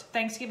host.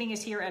 Thanksgiving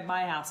is here at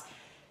my house.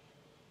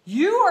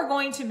 You are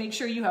going to make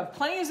sure you have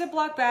plenty of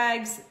Ziploc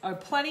bags or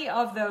plenty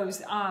of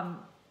those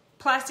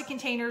plastic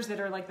containers that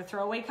are like the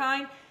throwaway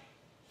kind.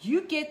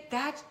 You get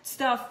that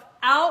stuff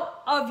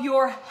out of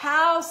your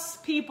house,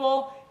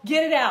 people.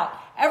 Get it out.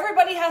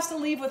 Everybody has to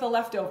leave with a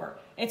leftover.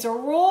 It's a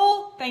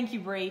rule. Thank you,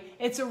 Bree.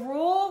 It's a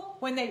rule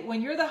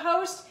when you're the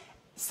host.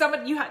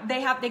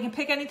 They can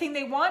pick anything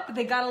they want, but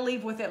they got to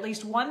leave with at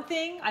least one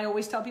thing. I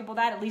always tell people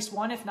that, at least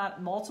one, if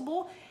not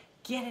multiple.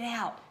 Get it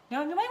out.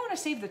 Now, you might want to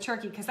save the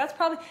turkey because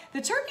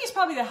the turkey is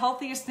probably the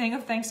healthiest thing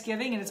of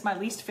Thanksgiving, and it's my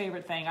least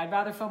favorite thing. I'd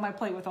rather fill my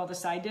plate with all the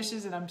side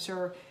dishes, and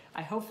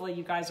hopefully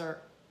you guys are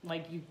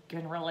like, you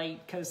can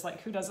relate because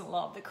like who doesn't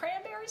love the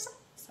cranberry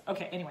sauce?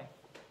 Okay, anyway.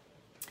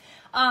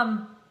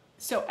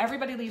 So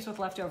everybody leaves with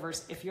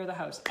leftovers if you're the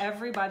host.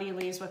 Everybody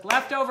leaves with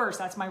leftovers.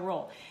 That's my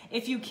rule.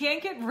 If you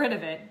can't get rid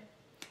of it,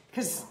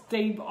 because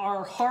they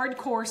are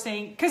hardcore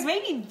saying, because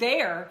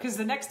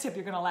the next tip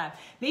you're going to laugh,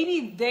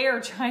 maybe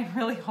they're trying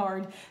really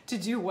hard to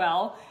do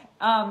well.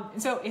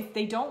 So if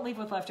they don't leave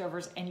with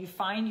leftovers and you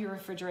find your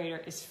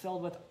refrigerator is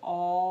filled with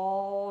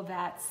all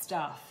that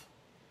stuff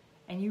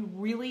and you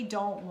really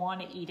don't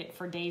want to eat it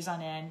for days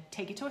on end,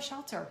 take it to a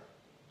shelter.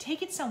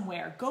 Take it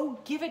somewhere. Go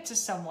give it to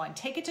someone.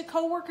 Take it to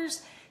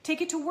coworkers.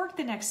 Take it to work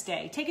the next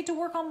day. Take it to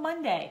work on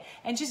Monday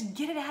and just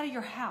get it out of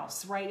your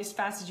house, right, as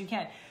fast as you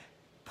can.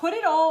 Put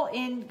it all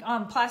in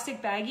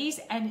plastic baggies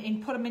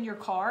and put them in your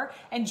car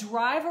and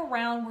drive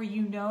around where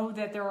you know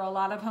that there are a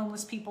lot of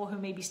homeless people who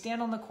maybe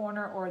stand on the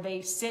corner or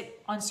they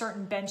sit on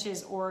certain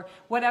benches or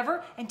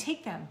whatever, and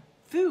take them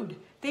food.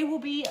 They will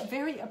be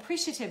very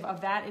appreciative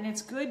of that, and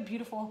it's good,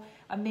 beautiful,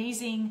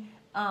 amazing,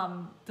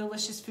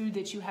 delicious food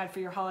that you had for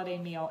your holiday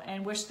meal,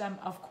 and wish them,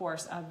 of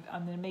course,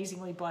 an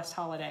amazingly blessed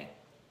holiday.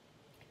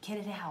 Get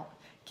it out.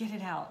 Get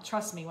it out.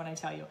 Trust me when I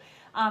tell you.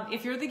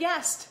 If you're the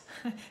guest,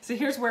 so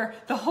here's where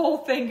the whole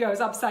thing goes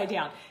upside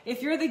down.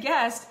 If you're the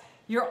guest,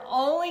 you're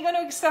only going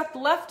to accept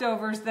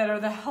leftovers that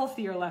are the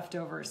healthier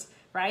leftovers,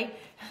 right?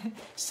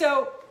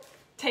 So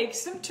take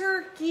some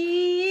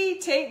turkey,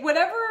 take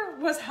whatever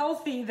was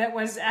healthy that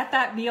was at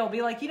that meal.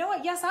 Be like, you know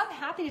what? Yes, I'm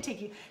happy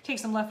to take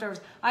some leftovers.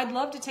 I'd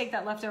love to take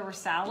that leftover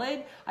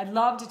salad. I'd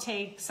love to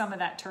take some of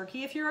that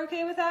turkey if you're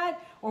okay with that,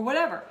 or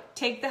whatever.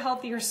 Take the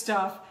healthier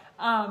stuff.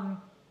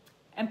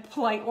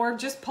 Or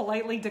just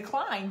politely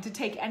decline to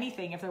take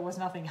anything if there was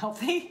nothing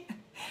healthy.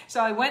 So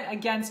I went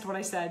against what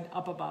I said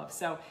up above.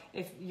 So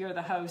if you're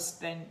the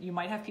host, then you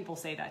might have people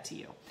say that to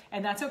you.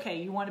 And that's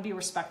okay. You want to be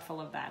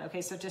respectful of that.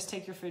 Okay, so just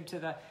take your food to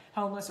the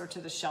homeless or to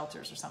the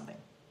shelters or something.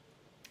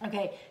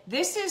 Okay,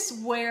 this is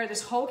where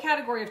this whole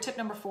category of tip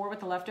number 4 with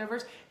the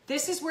leftovers,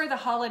 this is where the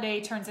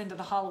holiday turns into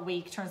the holiday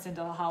week, turns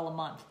into the holiday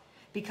month.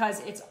 Because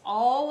it's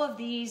all of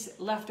these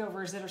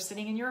leftovers that are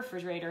sitting in your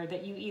refrigerator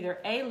that you either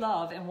A,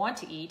 love and want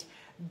to eat,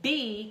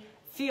 B,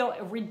 feel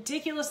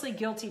ridiculously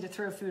guilty to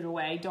throw food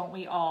away, don't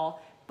we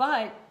all?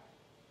 But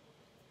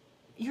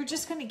you're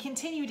just going to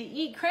continue to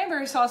eat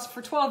cranberry sauce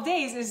for 12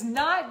 days is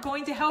not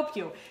going to help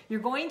you. You're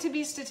going to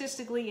be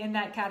statistically in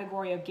that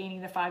category of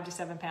gaining the 5 to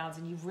 7 pounds,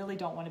 and you really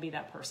don't want to be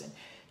that person.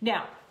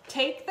 Now,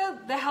 take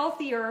the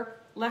healthier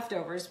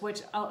leftovers,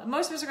 which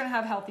most of us are going to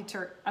have healthy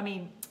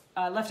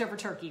leftover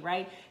turkey,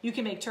 right? You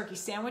can make turkey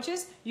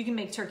sandwiches. You can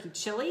make turkey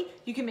chili.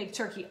 You can make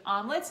turkey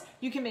omelets.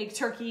 You can make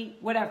turkey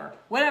whatever.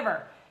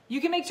 You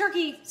can make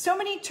turkey, so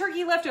many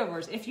turkey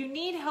leftovers. If you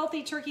need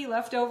healthy turkey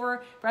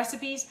leftover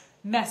recipes,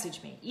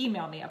 message me,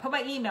 email me. I put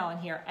my email in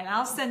here and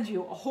I'll send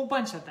you a whole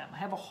bunch of them. I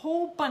have a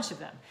whole bunch of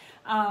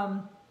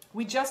them.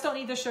 We just don't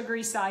need the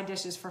sugary side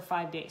dishes for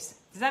 5 days.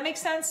 Does that make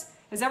sense?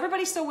 Is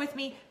everybody still with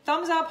me?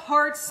 Thumbs up,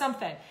 hearts,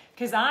 something.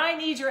 Because I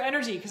need your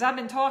energy because I've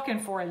been talking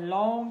for a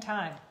long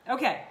time.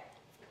 Okay.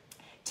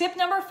 Tip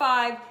number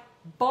 5,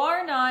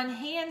 bar none,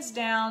 hands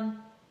down,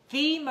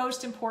 the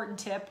most important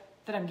tip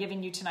that I'm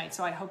giving you tonight.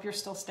 So I hope you're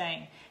still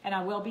staying. And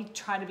I will be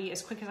trying to be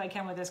as quick as I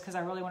can with this because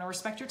I really want to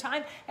respect your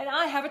time. And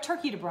I have a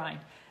turkey to brine.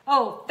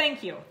 Oh,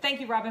 thank you. Thank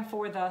you, Robin,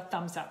 for the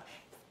thumbs up.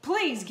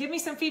 Please give me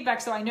some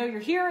feedback so I know you're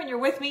here and you're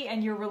with me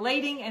and you're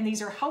relating and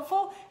these are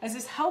helpful. Is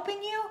this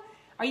helping you?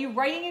 Are you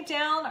writing it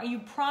down? Are you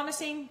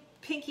promising,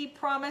 pinky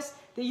promise,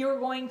 that you're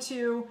going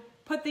to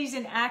put these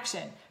in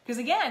action? Because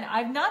again,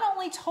 I've not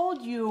only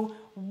told you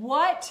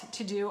what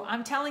to do,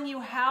 I'm telling you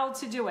how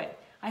to do it.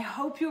 I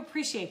hope you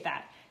appreciate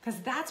that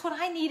because that's what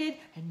I needed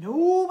and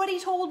nobody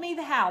told me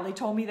the how. They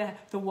told me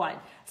the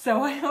what.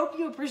 So I hope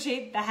you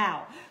appreciate the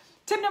how.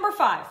 Tip number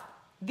 5,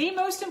 the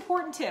most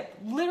important tip,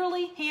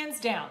 literally hands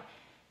down.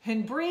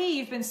 And Bree,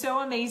 you've been so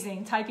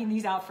amazing typing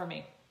these out for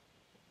me.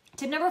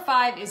 Tip number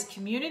 5 is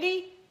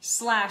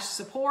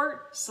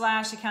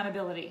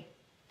community/support/accountability.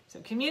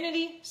 So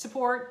community,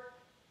 support,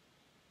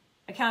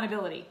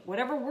 accountability,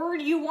 whatever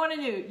word you want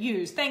to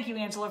use. Thank you,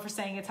 Angela, for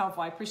saying it's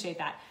helpful. I appreciate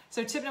that.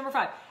 So tip number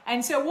 5.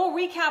 And so we'll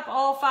recap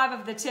all 5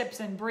 of the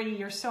tips. And Bree,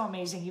 you're so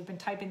amazing. You've been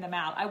typing them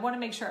out. I want to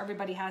make sure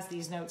everybody has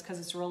these notes because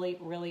it's really,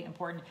 really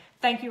important.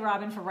 Thank you,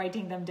 Robin, for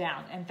writing them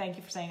down. And thank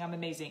you for saying I'm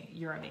amazing.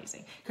 You're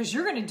amazing. Because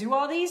you're going to do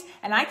all these.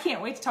 And I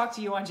can't wait to talk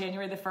to you on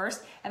January the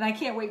 1st. And I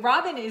can't wait.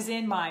 Robin is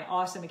in my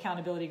awesome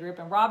accountability group.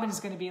 And Robin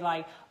is going to be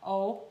like,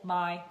 oh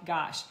my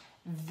gosh,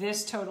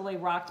 this totally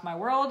rocked my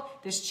world.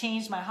 This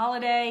changed my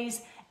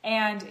holidays.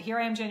 And here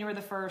I am January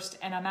the 1st,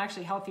 and I'm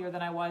actually healthier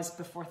than I was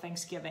before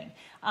Thanksgiving.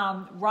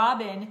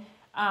 Robin,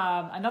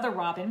 another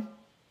Robin,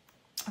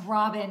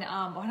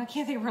 I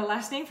can't think of her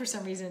last name for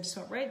some reason. It just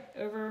went right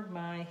over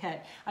my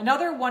head.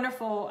 Another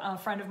wonderful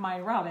friend of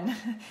mine, Robin,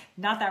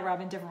 not that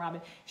Robin, different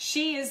Robin.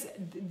 She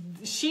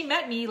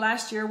met me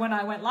last year when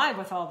I went live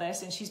with all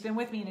this, and she's been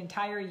with me an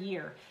entire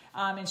year.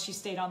 And she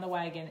stayed on the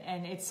wagon,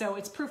 and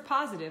it's proof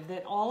positive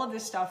that all of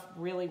this stuff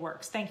really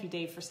works. Thank you,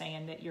 Dave, for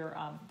saying that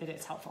that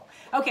it's helpful.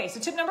 Okay, so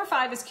tip number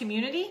 5 is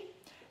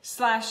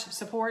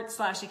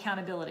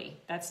community/support/accountability.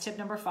 That's tip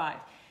number 5.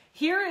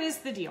 Here is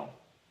the deal.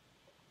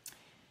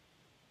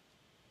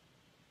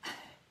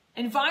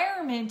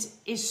 Environment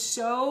is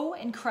so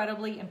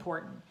incredibly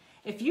important.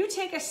 If you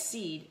take a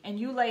seed and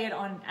you lay it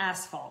on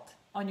asphalt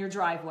on your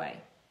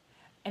driveway,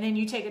 and then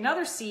you take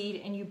another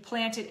seed and you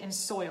plant it in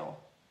soil,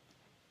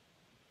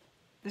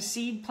 the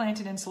seed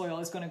planted in soil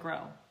is going to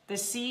grow. The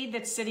seed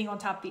that's sitting on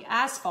top of the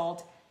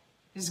asphalt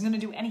is going to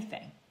do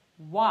anything.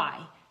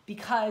 Why?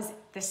 Because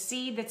the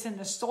seed that's in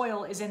the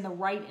soil is in the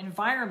right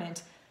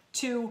environment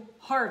to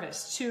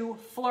harvest, to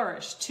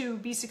flourish, to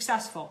be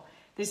successful.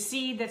 The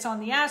seed that's on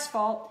the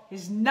asphalt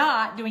is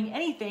not doing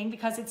anything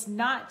because it's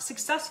not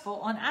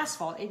successful on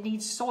asphalt. It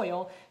needs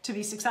soil to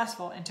be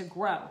successful and to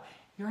grow.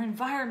 Your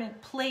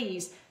environment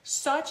plays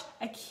such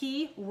a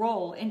key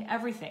role in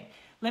everything.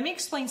 Let me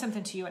explain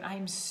something to you, and I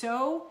am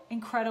so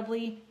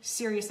incredibly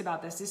serious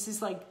about this. This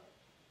is like,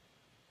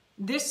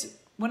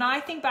 when I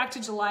think back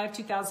to July of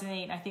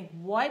 2008, and I think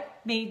what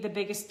made the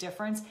biggest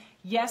difference,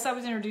 yes, I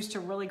was introduced to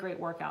really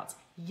great workouts.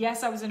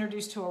 Yes, I was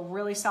introduced to a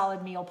really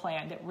solid meal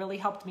plan that really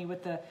helped me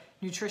with the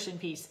nutrition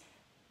piece.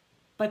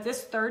 But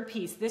this third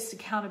piece, this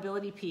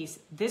accountability piece,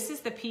 this is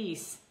the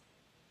piece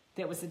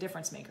that was the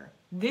difference maker.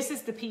 This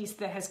is the piece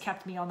that has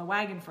kept me on the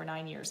wagon for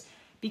 9 years.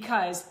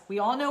 Because we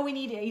all know we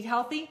need to eat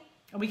healthy,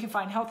 and we can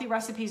find healthy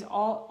recipes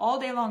all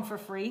day long for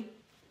free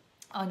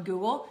on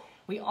Google.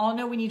 We all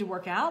know we need to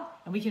work out,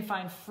 and we can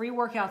find free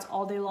workouts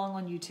all day long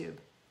on YouTube.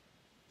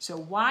 So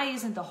why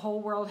isn't the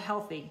whole world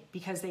healthy?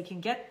 Because they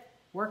can get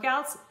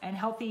workouts and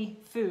healthy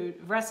food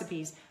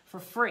recipes for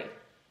free.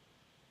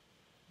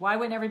 Why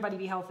wouldn't everybody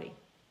be healthy?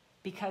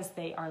 Because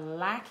they are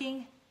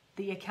lacking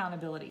the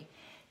accountability.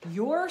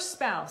 Your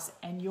spouse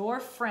and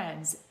your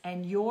friends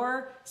and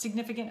your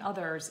significant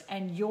others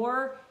and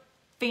your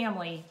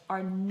family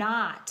are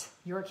not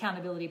your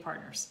accountability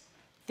partners.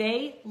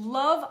 They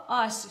love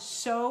us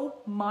so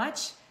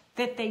much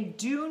that they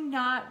do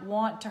not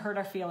want to hurt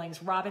our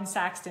feelings. Robin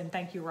Saxton,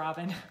 thank you,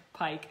 Robin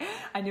Pike.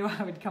 I knew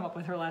I would come up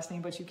with her last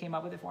name, but you came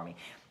up with it for me.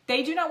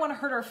 They do not want to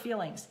hurt our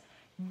feelings.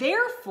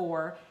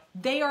 Therefore,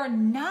 they are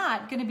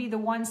not going to be the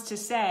ones to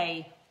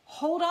say,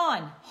 hold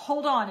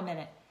on a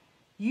minute.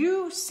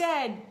 You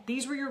said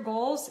these were your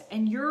goals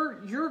and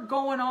you're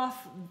going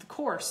off the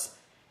course.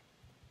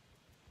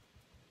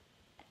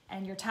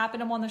 And you're tapping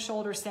them on the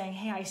shoulder saying,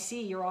 hey, I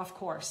see you're off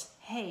course.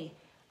 Hey,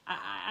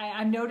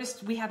 I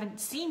noticed we haven't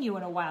seen you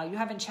in a while. You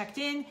haven't checked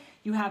in.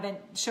 You haven't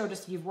showed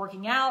us you're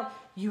working out.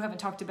 You haven't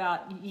talked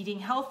about eating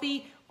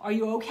healthy. Are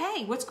you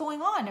okay? What's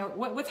going on?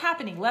 What's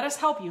happening? Let us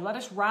help you. Let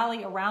us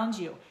rally around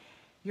you.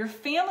 Your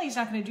family's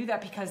not going to do that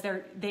because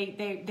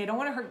they don't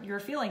want to hurt your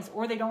feelings,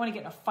 or they don't want to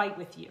get in a fight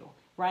with you,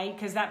 right?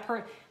 Because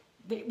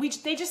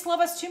they just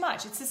love us too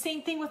much. It's the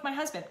same thing with my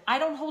husband. I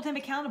don't hold him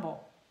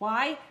accountable.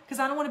 Why? Because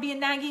I don't want to be a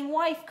nagging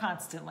wife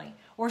constantly,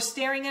 or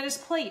staring at his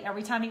plate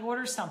every time he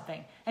orders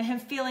something and him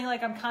feeling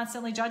like I'm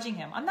constantly judging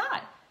him. I'm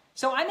not.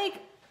 So I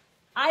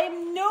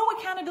am no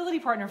accountability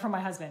partner for my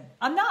husband.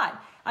 I'm not.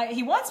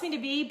 He wants me to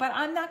be, but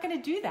I'm not going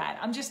to do that.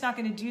 I'm just not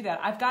going to do that.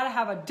 I've got to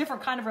have a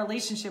different kind of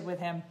relationship with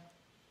him,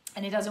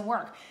 and it doesn't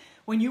work.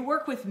 When you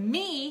work with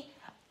me,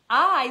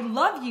 I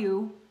love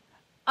you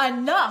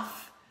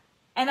enough,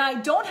 and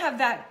I don't have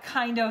that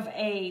kind of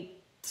a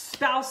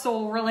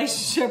spousal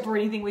relationship or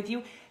anything with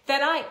you,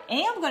 that I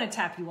am going to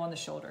tap you on the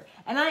shoulder,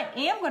 and I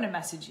am going to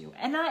message you,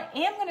 and I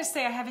am going to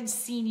say, I haven't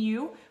seen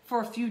you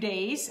for a few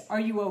days. Are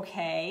you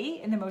okay?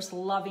 In the most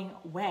loving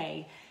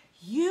way.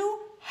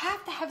 You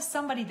have to have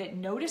somebody that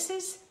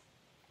notices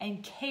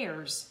and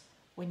cares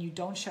when you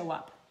don't show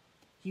up.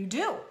 You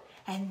do.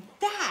 And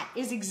that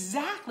is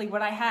exactly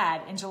what I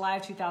had in July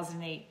of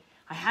 2008.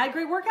 I had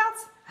great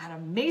workouts, I had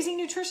an amazing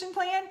nutrition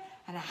plan,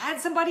 and I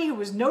had somebody who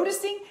was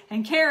noticing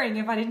and caring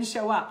if I didn't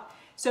show up.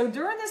 So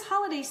during this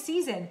holiday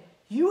season,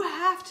 you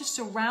have to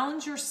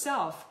surround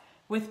yourself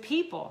with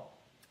people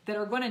that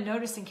are going to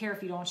notice and care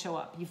if you don't show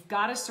up. You've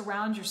got to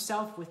surround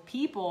yourself with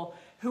people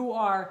who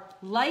are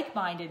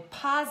like-minded,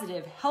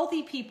 positive,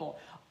 healthy people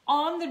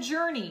on the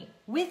journey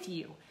with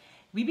you.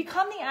 We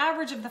become the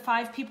average of the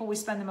 5 people we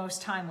spend the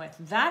most time with.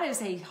 That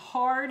is a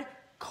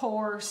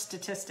hardcore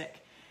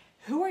statistic.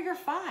 Who are your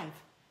 5?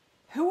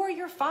 Who are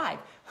your 5?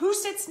 Who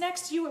sits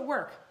next to you at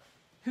work?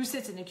 Who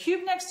sits in the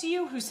cube next to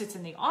you? Who sits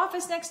in the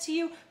office next to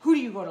you? Who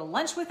do you go to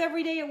lunch with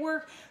every day at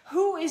work?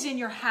 Who is in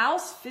your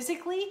house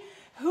physically?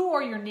 Who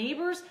are your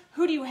neighbors?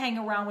 Who do you hang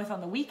around with on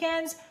the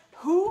weekends?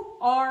 Who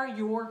are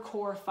your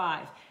core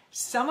 5?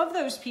 Some of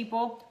those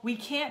people we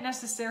can't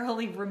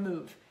necessarily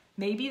remove.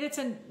 Maybe that's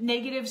a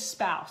negative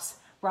spouse,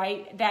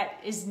 right? That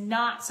is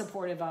not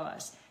supportive of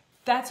us.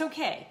 That's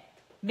okay.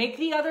 Make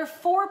the other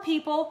 4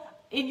 people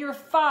in your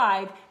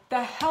 5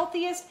 the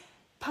healthiest,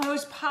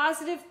 most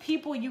positive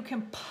people you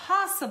can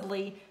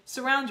possibly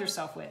surround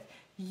yourself with.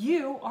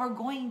 You are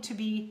going to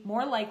be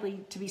more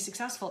likely to be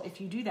successful if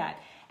you do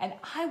that. And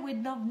I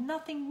would love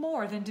nothing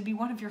more than to be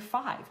one of your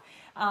 5.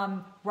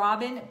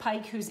 Robin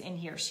Pike, who's in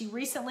here, she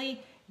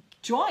recently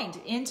joined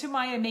into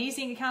my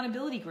amazing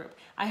accountability group.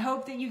 I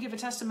hope that you give a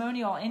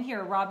testimonial in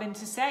here, Robin,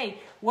 to say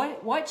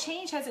what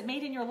change has it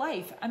made in your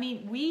life. I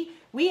mean,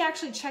 we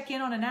actually check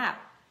in on an app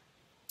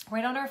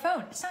right on our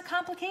phone. It's not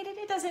complicated.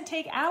 It doesn't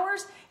take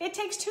hours. It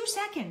takes 2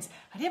 seconds.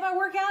 I did my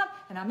workout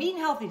and I'm eating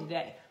healthy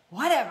today.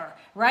 Whatever,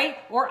 right?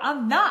 Or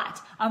I'm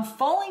not. I'm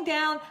falling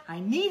down. I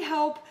need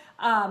help.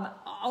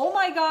 Oh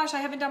my gosh, I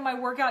haven't done my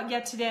workout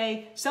yet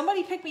today.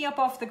 Somebody pick me up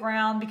off the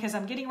ground because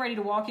I'm getting ready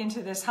to walk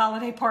into this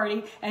holiday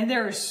party and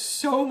there is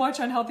so much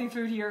unhealthy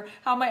food here.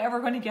 How am I ever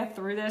going to get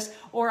through this?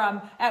 Or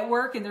I'm at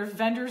work and there's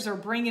vendors are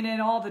bringing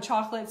in all the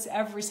chocolates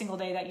every single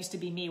day. That used to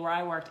be me where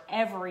I worked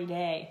every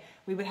day.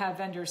 We would have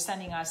vendors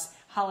sending us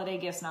holiday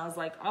gifts and I was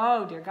like,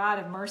 oh dear God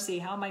of mercy,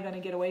 how am I going to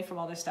get away from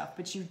all this stuff?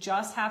 But you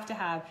just have to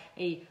have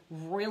a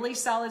really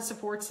solid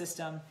support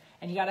system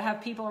and you got to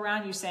have people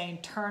around you saying,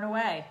 turn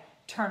away.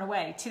 Turn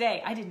away.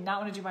 Today, I did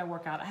not want to do my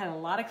workout. I had a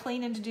lot of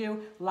cleaning to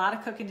do, a lot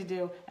of cooking to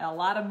do, and a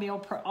lot of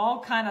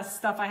all kind of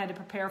stuff I had to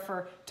prepare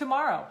for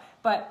tomorrow.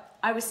 But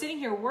I was sitting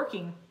here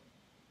working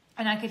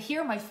and I could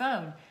hear my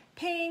phone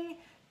ping,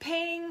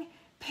 ping,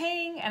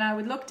 ping, and I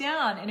would look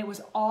down and it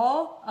was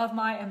all of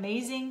my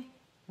amazing,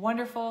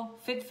 wonderful,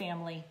 fit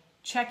family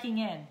checking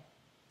in,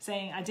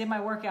 saying, I did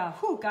my workout,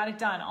 whew, got it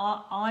done,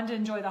 on to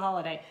enjoy the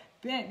holiday.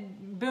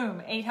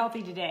 Boom, ate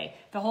healthy today.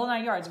 The whole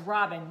 9 yards,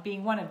 Robin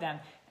being one of them.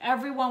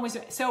 Everyone was,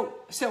 so,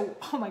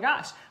 oh my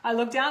gosh. I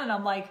looked down and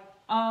I'm like,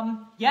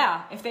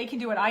 yeah, if they can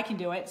do it, I can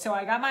do it. So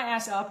I got my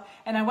ass up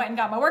and I went and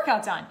got my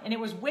workout done. And it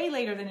was way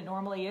later than it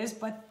normally is,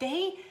 but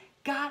they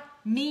got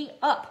me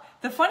up.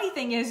 The funny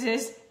thing is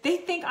they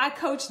think I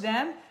coach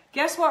them.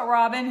 Guess what,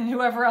 Robin, and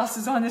whoever else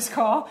is on this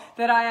call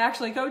that I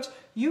actually coach,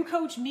 you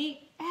coach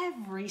me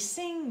every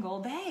single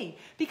day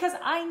because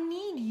I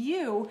need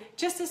you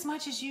just as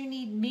much as you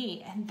need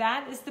me. And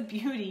that is the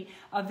beauty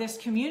of this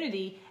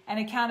community and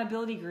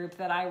accountability group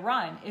that I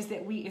run, is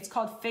that it's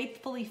called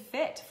Faithfully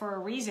Fit for a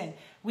reason.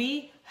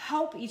 We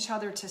help each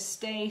other to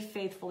stay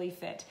faithfully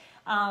fit.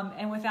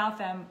 And without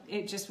them,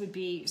 it just would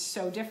be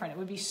so different. It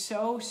would be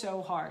so,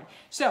 so hard.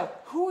 So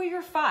who are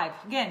your 5?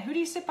 Again, who do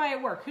you sit by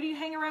at work? Who do you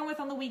hang around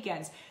with on the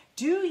weekends?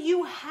 Do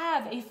you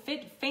have a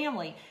fit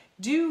family?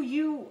 Do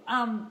you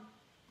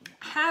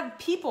have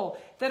people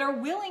that are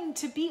willing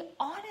to be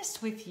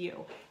honest with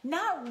you?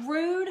 Not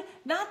rude,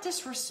 not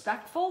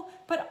disrespectful,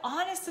 but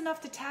honest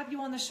enough to tap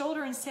you on the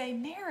shoulder and say,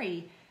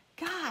 Mary,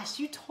 gosh,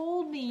 you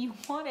told me you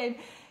wanted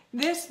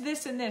this,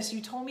 this, and this.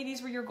 You told me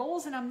these were your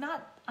goals and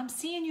I'm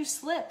seeing you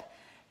slip.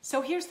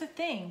 So here's the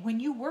thing. When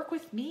you work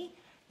with me,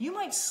 you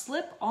might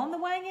slip on the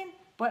wagon,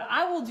 but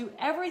I will do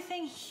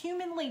everything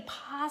humanly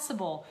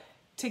possible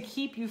to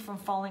keep you from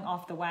falling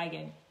off the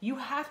wagon. You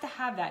have to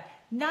have that,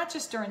 not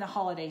just during the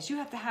holidays. You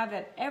have to have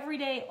that every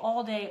day,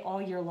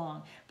 all year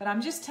long. But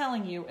I'm just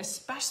telling you,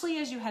 especially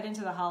as you head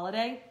into the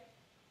holiday,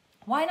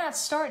 why not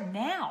start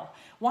now?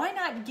 Why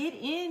not get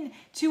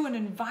into an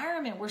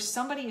environment where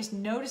somebody is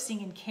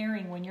noticing and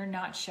caring when you're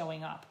not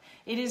showing up?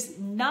 It is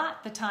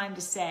not the time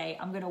to say,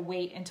 I'm going to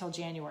wait until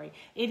January.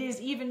 It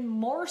is even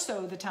more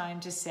so the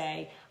time to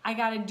say, I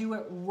got to do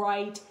it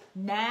right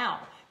now.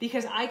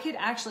 Because I could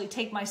actually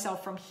take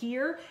myself from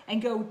here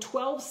and go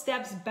 12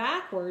 steps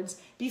backwards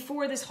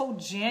before this whole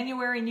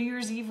January New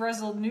Year's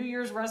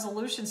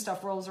resolution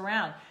stuff rolls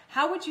around.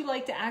 How would you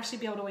like to actually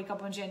be able to wake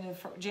up on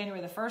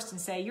January the 1st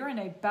and say you're in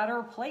a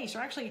better place?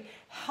 You're actually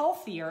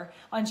healthier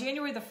on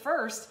January the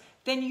 1st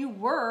than you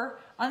were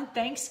on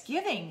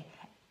Thanksgiving.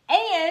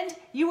 And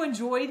you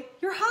enjoyed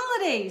your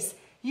holidays.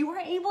 You were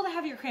able to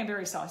have your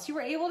cranberry sauce. You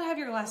were able to have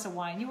your glass of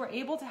wine. You were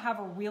able to have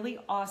a really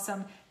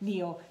awesome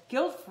meal,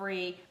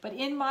 guilt-free, but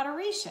in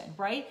moderation,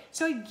 right?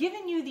 So I've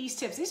given you these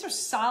tips. These are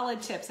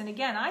solid tips. And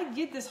again, I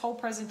did this whole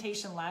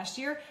presentation last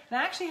year, and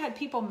I actually had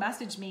people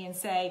message me and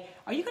say,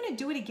 are you going to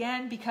do it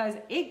again? Because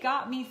it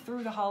got me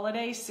through the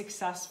holidays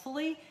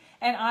successfully,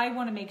 and I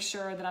want to make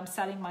sure that I'm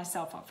setting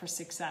myself up for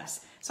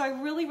success. So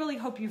I really, really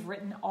hope you've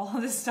written all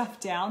of this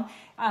stuff down.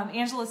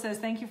 Angela says,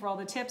 thank you for all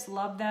the tips.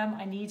 Love them.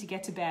 I need to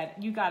get to bed.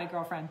 You got it,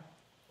 girlfriend.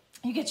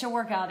 You get your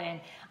workout in.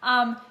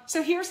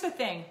 So here's the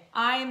thing.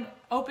 I'm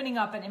opening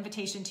up an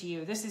invitation to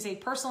you. This is a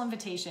personal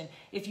invitation.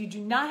 If you do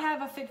not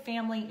have a fit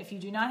family, if you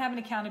do not have an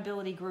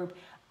accountability group,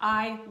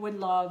 I would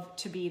love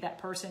to be that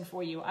person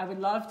for you. I would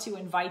love to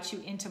invite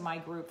you into my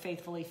group,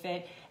 Faithfully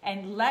Fit,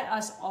 and let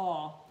us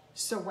all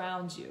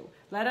surround you.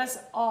 Let us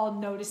all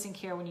notice and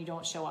care when you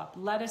don't show up.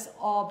 Let us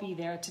all be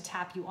there to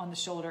tap you on the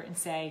shoulder and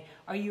say,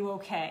 are you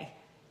okay?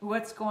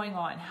 What's going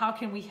on? How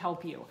can we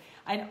help you?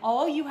 And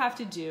all you have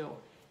to do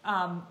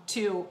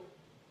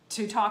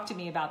to talk to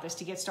me about this,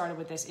 to get started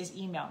with this, is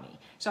email me.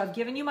 So I've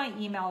given you my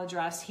email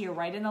address here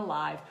right in the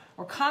live,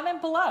 or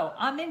comment below.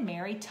 I'm in,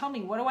 Mary. Tell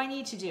me, what do I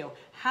need to do?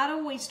 How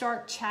do we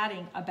start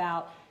chatting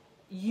about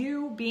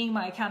you being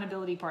my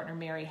accountability partner,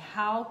 Mary?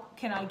 How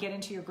can I get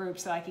into your group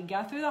so I can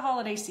get through the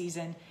holiday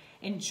season,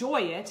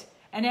 enjoy it,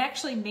 and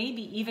actually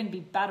maybe even be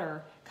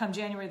better come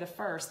January the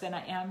 1st than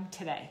I am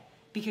today?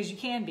 Because you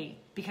can be,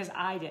 because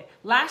I did.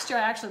 Last year,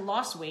 I actually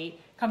lost weight.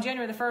 Come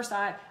January the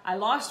 1st, I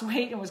lost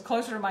weight and was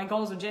closer to my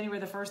goals on January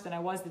the 1st than I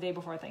was the day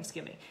before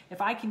Thanksgiving. If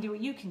I can do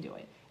it, you can do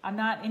it. I'm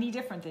not any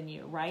different than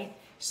you, right?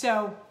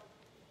 So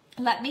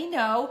let me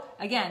know.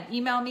 Again,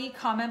 email me,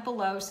 comment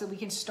below so we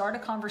can start a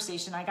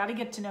conversation. I got to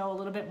get to know a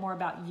little bit more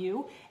about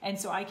you, and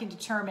so I can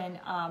determine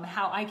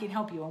how I can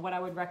help you and what I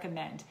would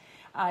recommend.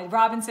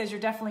 Robin says, you're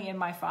definitely in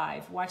my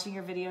 5. Watching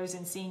your videos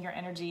and seeing your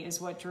energy is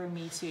what drew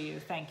me to you.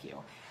 Thank you.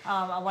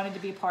 I wanted to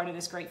be a part of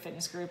this great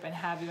fitness group and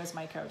have you as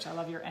my coach. I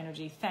love your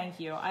energy. Thank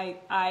you.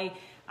 I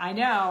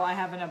know I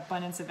have an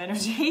abundance of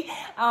energy.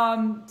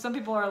 Some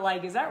people are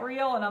like, is that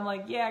real? And I'm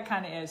like, yeah, it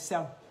kind of is.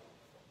 So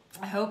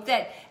I hope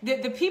that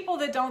the people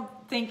that don't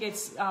think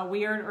it's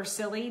weird or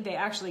silly, they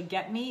actually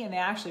get me and they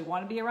actually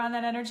want to be around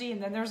that energy.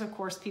 And then there's, of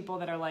course, people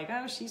that are like,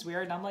 oh, she's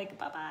weird. And I'm like,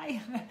 bye-bye.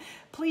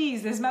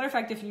 Please, as a matter of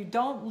fact, if you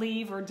don't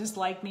leave or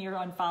dislike me or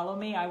unfollow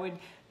me, I would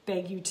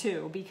beg you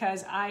to,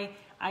 because I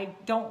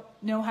don't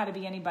know how to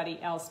be anybody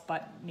else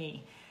but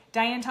me.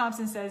 Diane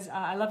Thompson says,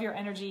 I love your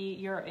energy,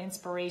 your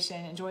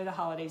inspiration. Enjoy the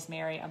holidays,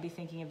 Mary. I'll be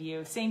thinking of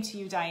you. Same to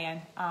you,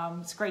 Diane.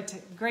 It's great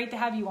to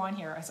have you on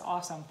here. It's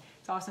awesome.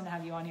 It's awesome to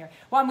have you on here.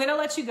 Well, I'm going to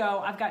let you go.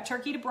 I've got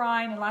turkey to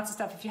brine and lots of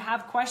stuff. If you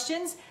have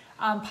questions,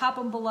 pop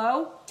them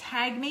below.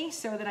 Tag me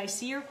so that I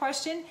see your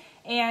question.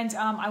 And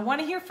I want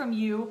to hear from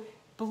you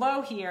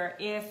below here.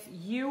 If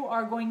you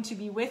are going to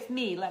be with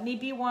me, let me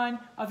be one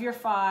of your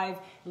 5.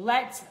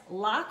 Let's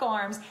lock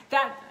arms.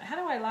 How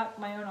do I lock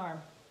my own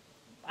arm?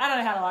 I don't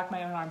know how to lock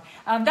my own arm.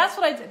 That's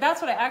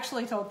what I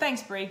actually told.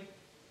 Thanks, Bree.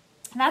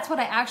 That's what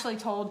I actually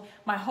told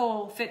my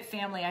whole fit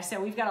family. I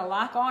said, we've got to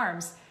lock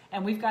arms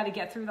and we've got to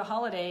get through the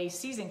holiday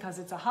season, because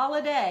it's a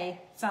holiday.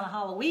 It's not a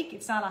holiday week.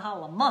 It's not a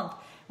holiday month.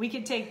 We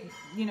could take,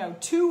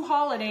 2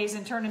 holidays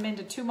and turn them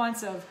into 2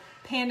 months of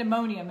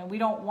pandemonium, and we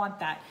don't want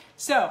that.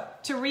 So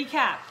to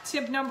recap,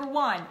 tip number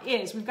 1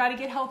 is we've got to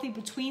get healthy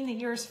between the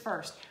ears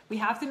first. We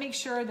have to make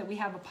sure that we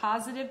have a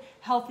positive,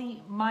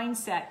 healthy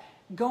mindset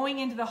going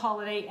into the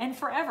holiday and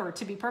forever,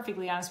 to be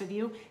perfectly honest with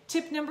you.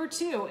 Tip number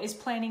 2 is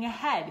planning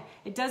ahead.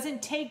 It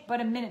doesn't take but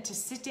a minute to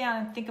sit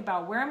down and think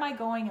about, where am I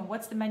going and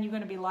what's the menu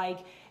going to be like,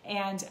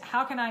 and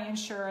how can I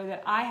ensure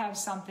that I have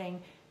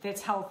something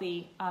that's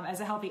healthy as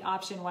a healthy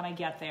option when I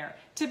get there.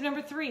 Tip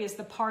number 3 is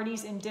the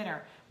parties and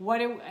dinner. What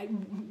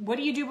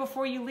do you do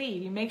before you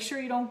leave? You make sure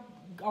you don't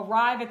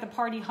arrive at the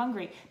party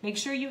hungry. Make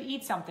sure you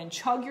eat something.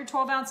 Chug your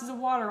 12 ounces of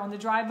water on the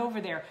drive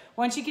over there.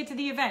 Once you get to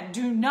the event,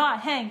 do not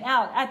hang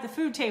out at the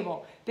food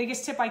table.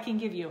 Biggest tip I can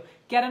give you.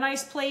 Get a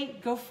nice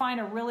plate. Go find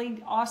a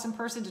really awesome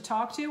person to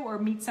talk to or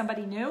meet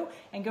somebody new,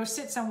 and go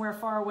sit somewhere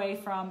far away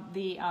from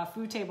the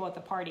food table at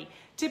the party.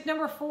 Tip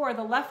number 4,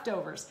 the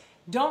leftovers.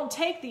 Don't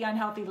take the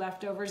unhealthy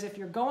leftovers if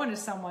you're going to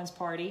someone's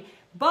party,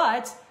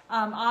 but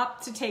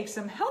opt to take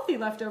some healthy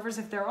leftovers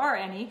if there are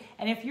any.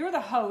 And if you're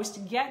the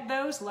host, get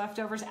those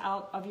leftovers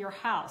out of your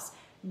house.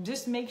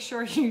 Just make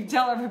sure you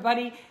tell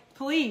everybody,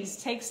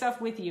 please take stuff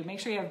with you. Make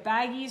sure you have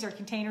baggies or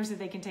containers that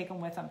they can take them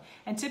with them.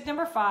 And tip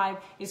number 5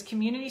 is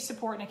community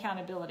support and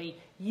accountability.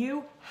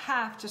 You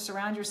have to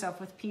surround yourself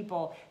with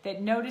people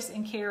that notice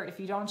and care if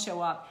you don't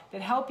show up,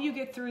 that help you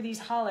get through these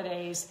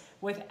holidays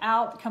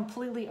without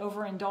completely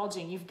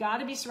overindulging. You've got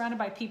to be surrounded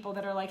by people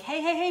that are like,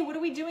 hey, what are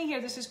we doing here?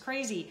 This is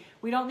crazy.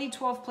 We don't need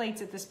 12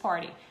 plates at this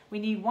party. We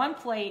need 1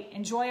 plate,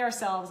 enjoy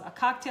ourselves, a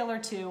cocktail or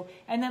 2,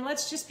 and then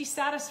let's just be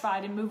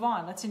satisfied and move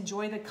on. Let's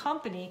enjoy the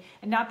company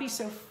and not be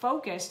so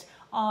focused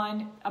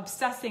on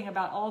obsessing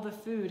about all the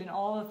food and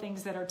all the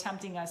things that are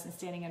tempting us and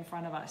standing in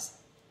front of us.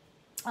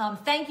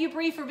 Thank you,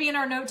 Bree, for being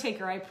our note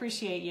taker. I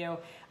appreciate you.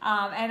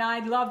 And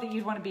I love that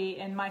you'd want to be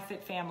in my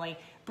fit family.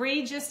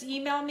 Bree, just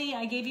email me.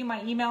 I gave you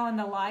my email in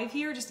the live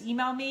here. Just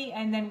email me,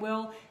 and then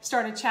we'll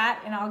start a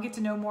chat, and I'll get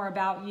to know more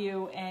about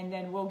you, and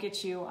then we'll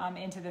get you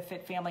into the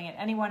fit family, and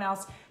anyone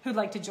else who'd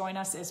like to join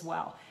us as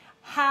well.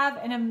 Have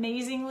an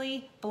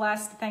amazingly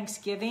blessed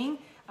Thanksgiving.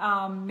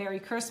 Merry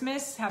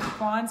Christmas, Happy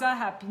Kwanzaa,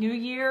 Happy New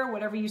Year,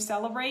 whatever you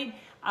celebrate.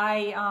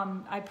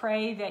 I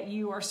pray that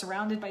you are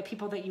surrounded by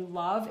people that you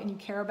love and you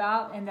care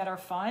about and that are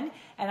fun.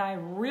 And I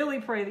really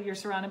pray that you're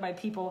surrounded by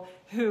people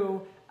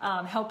who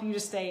help you to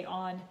stay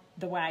on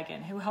the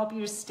wagon, who help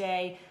you to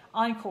stay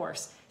on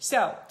course.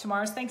 So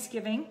tomorrow's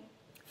Thanksgiving.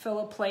 Fill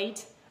a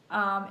plate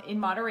in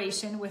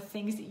moderation with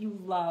things that you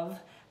love.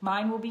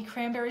 Mine will be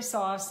cranberry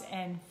sauce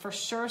and for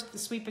sure the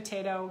sweet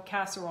potato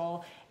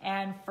casserole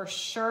and for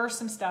sure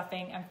some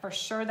stuffing and for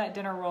sure that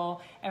dinner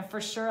roll and for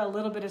sure a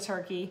little bit of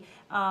turkey.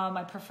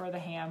 I prefer the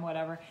ham,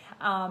 whatever.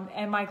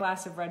 And my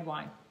glass of red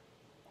wine.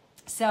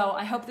 So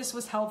I hope this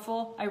was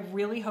helpful. I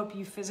really hope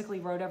you physically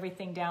wrote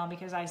everything down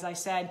because as I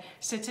said,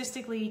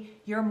 statistically,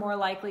 you're more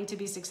likely to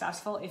be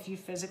successful if you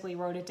physically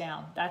wrote it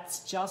down.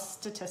 That's just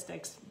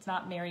statistics. It's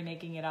not Mary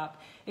making it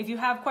up. If you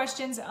have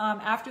questions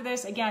after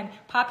this, again,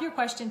 pop your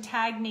question,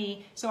 tag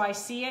me so I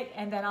see it,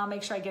 and then I'll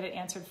make sure I get it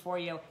answered for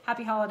you.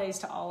 Happy holidays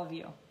to all of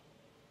you.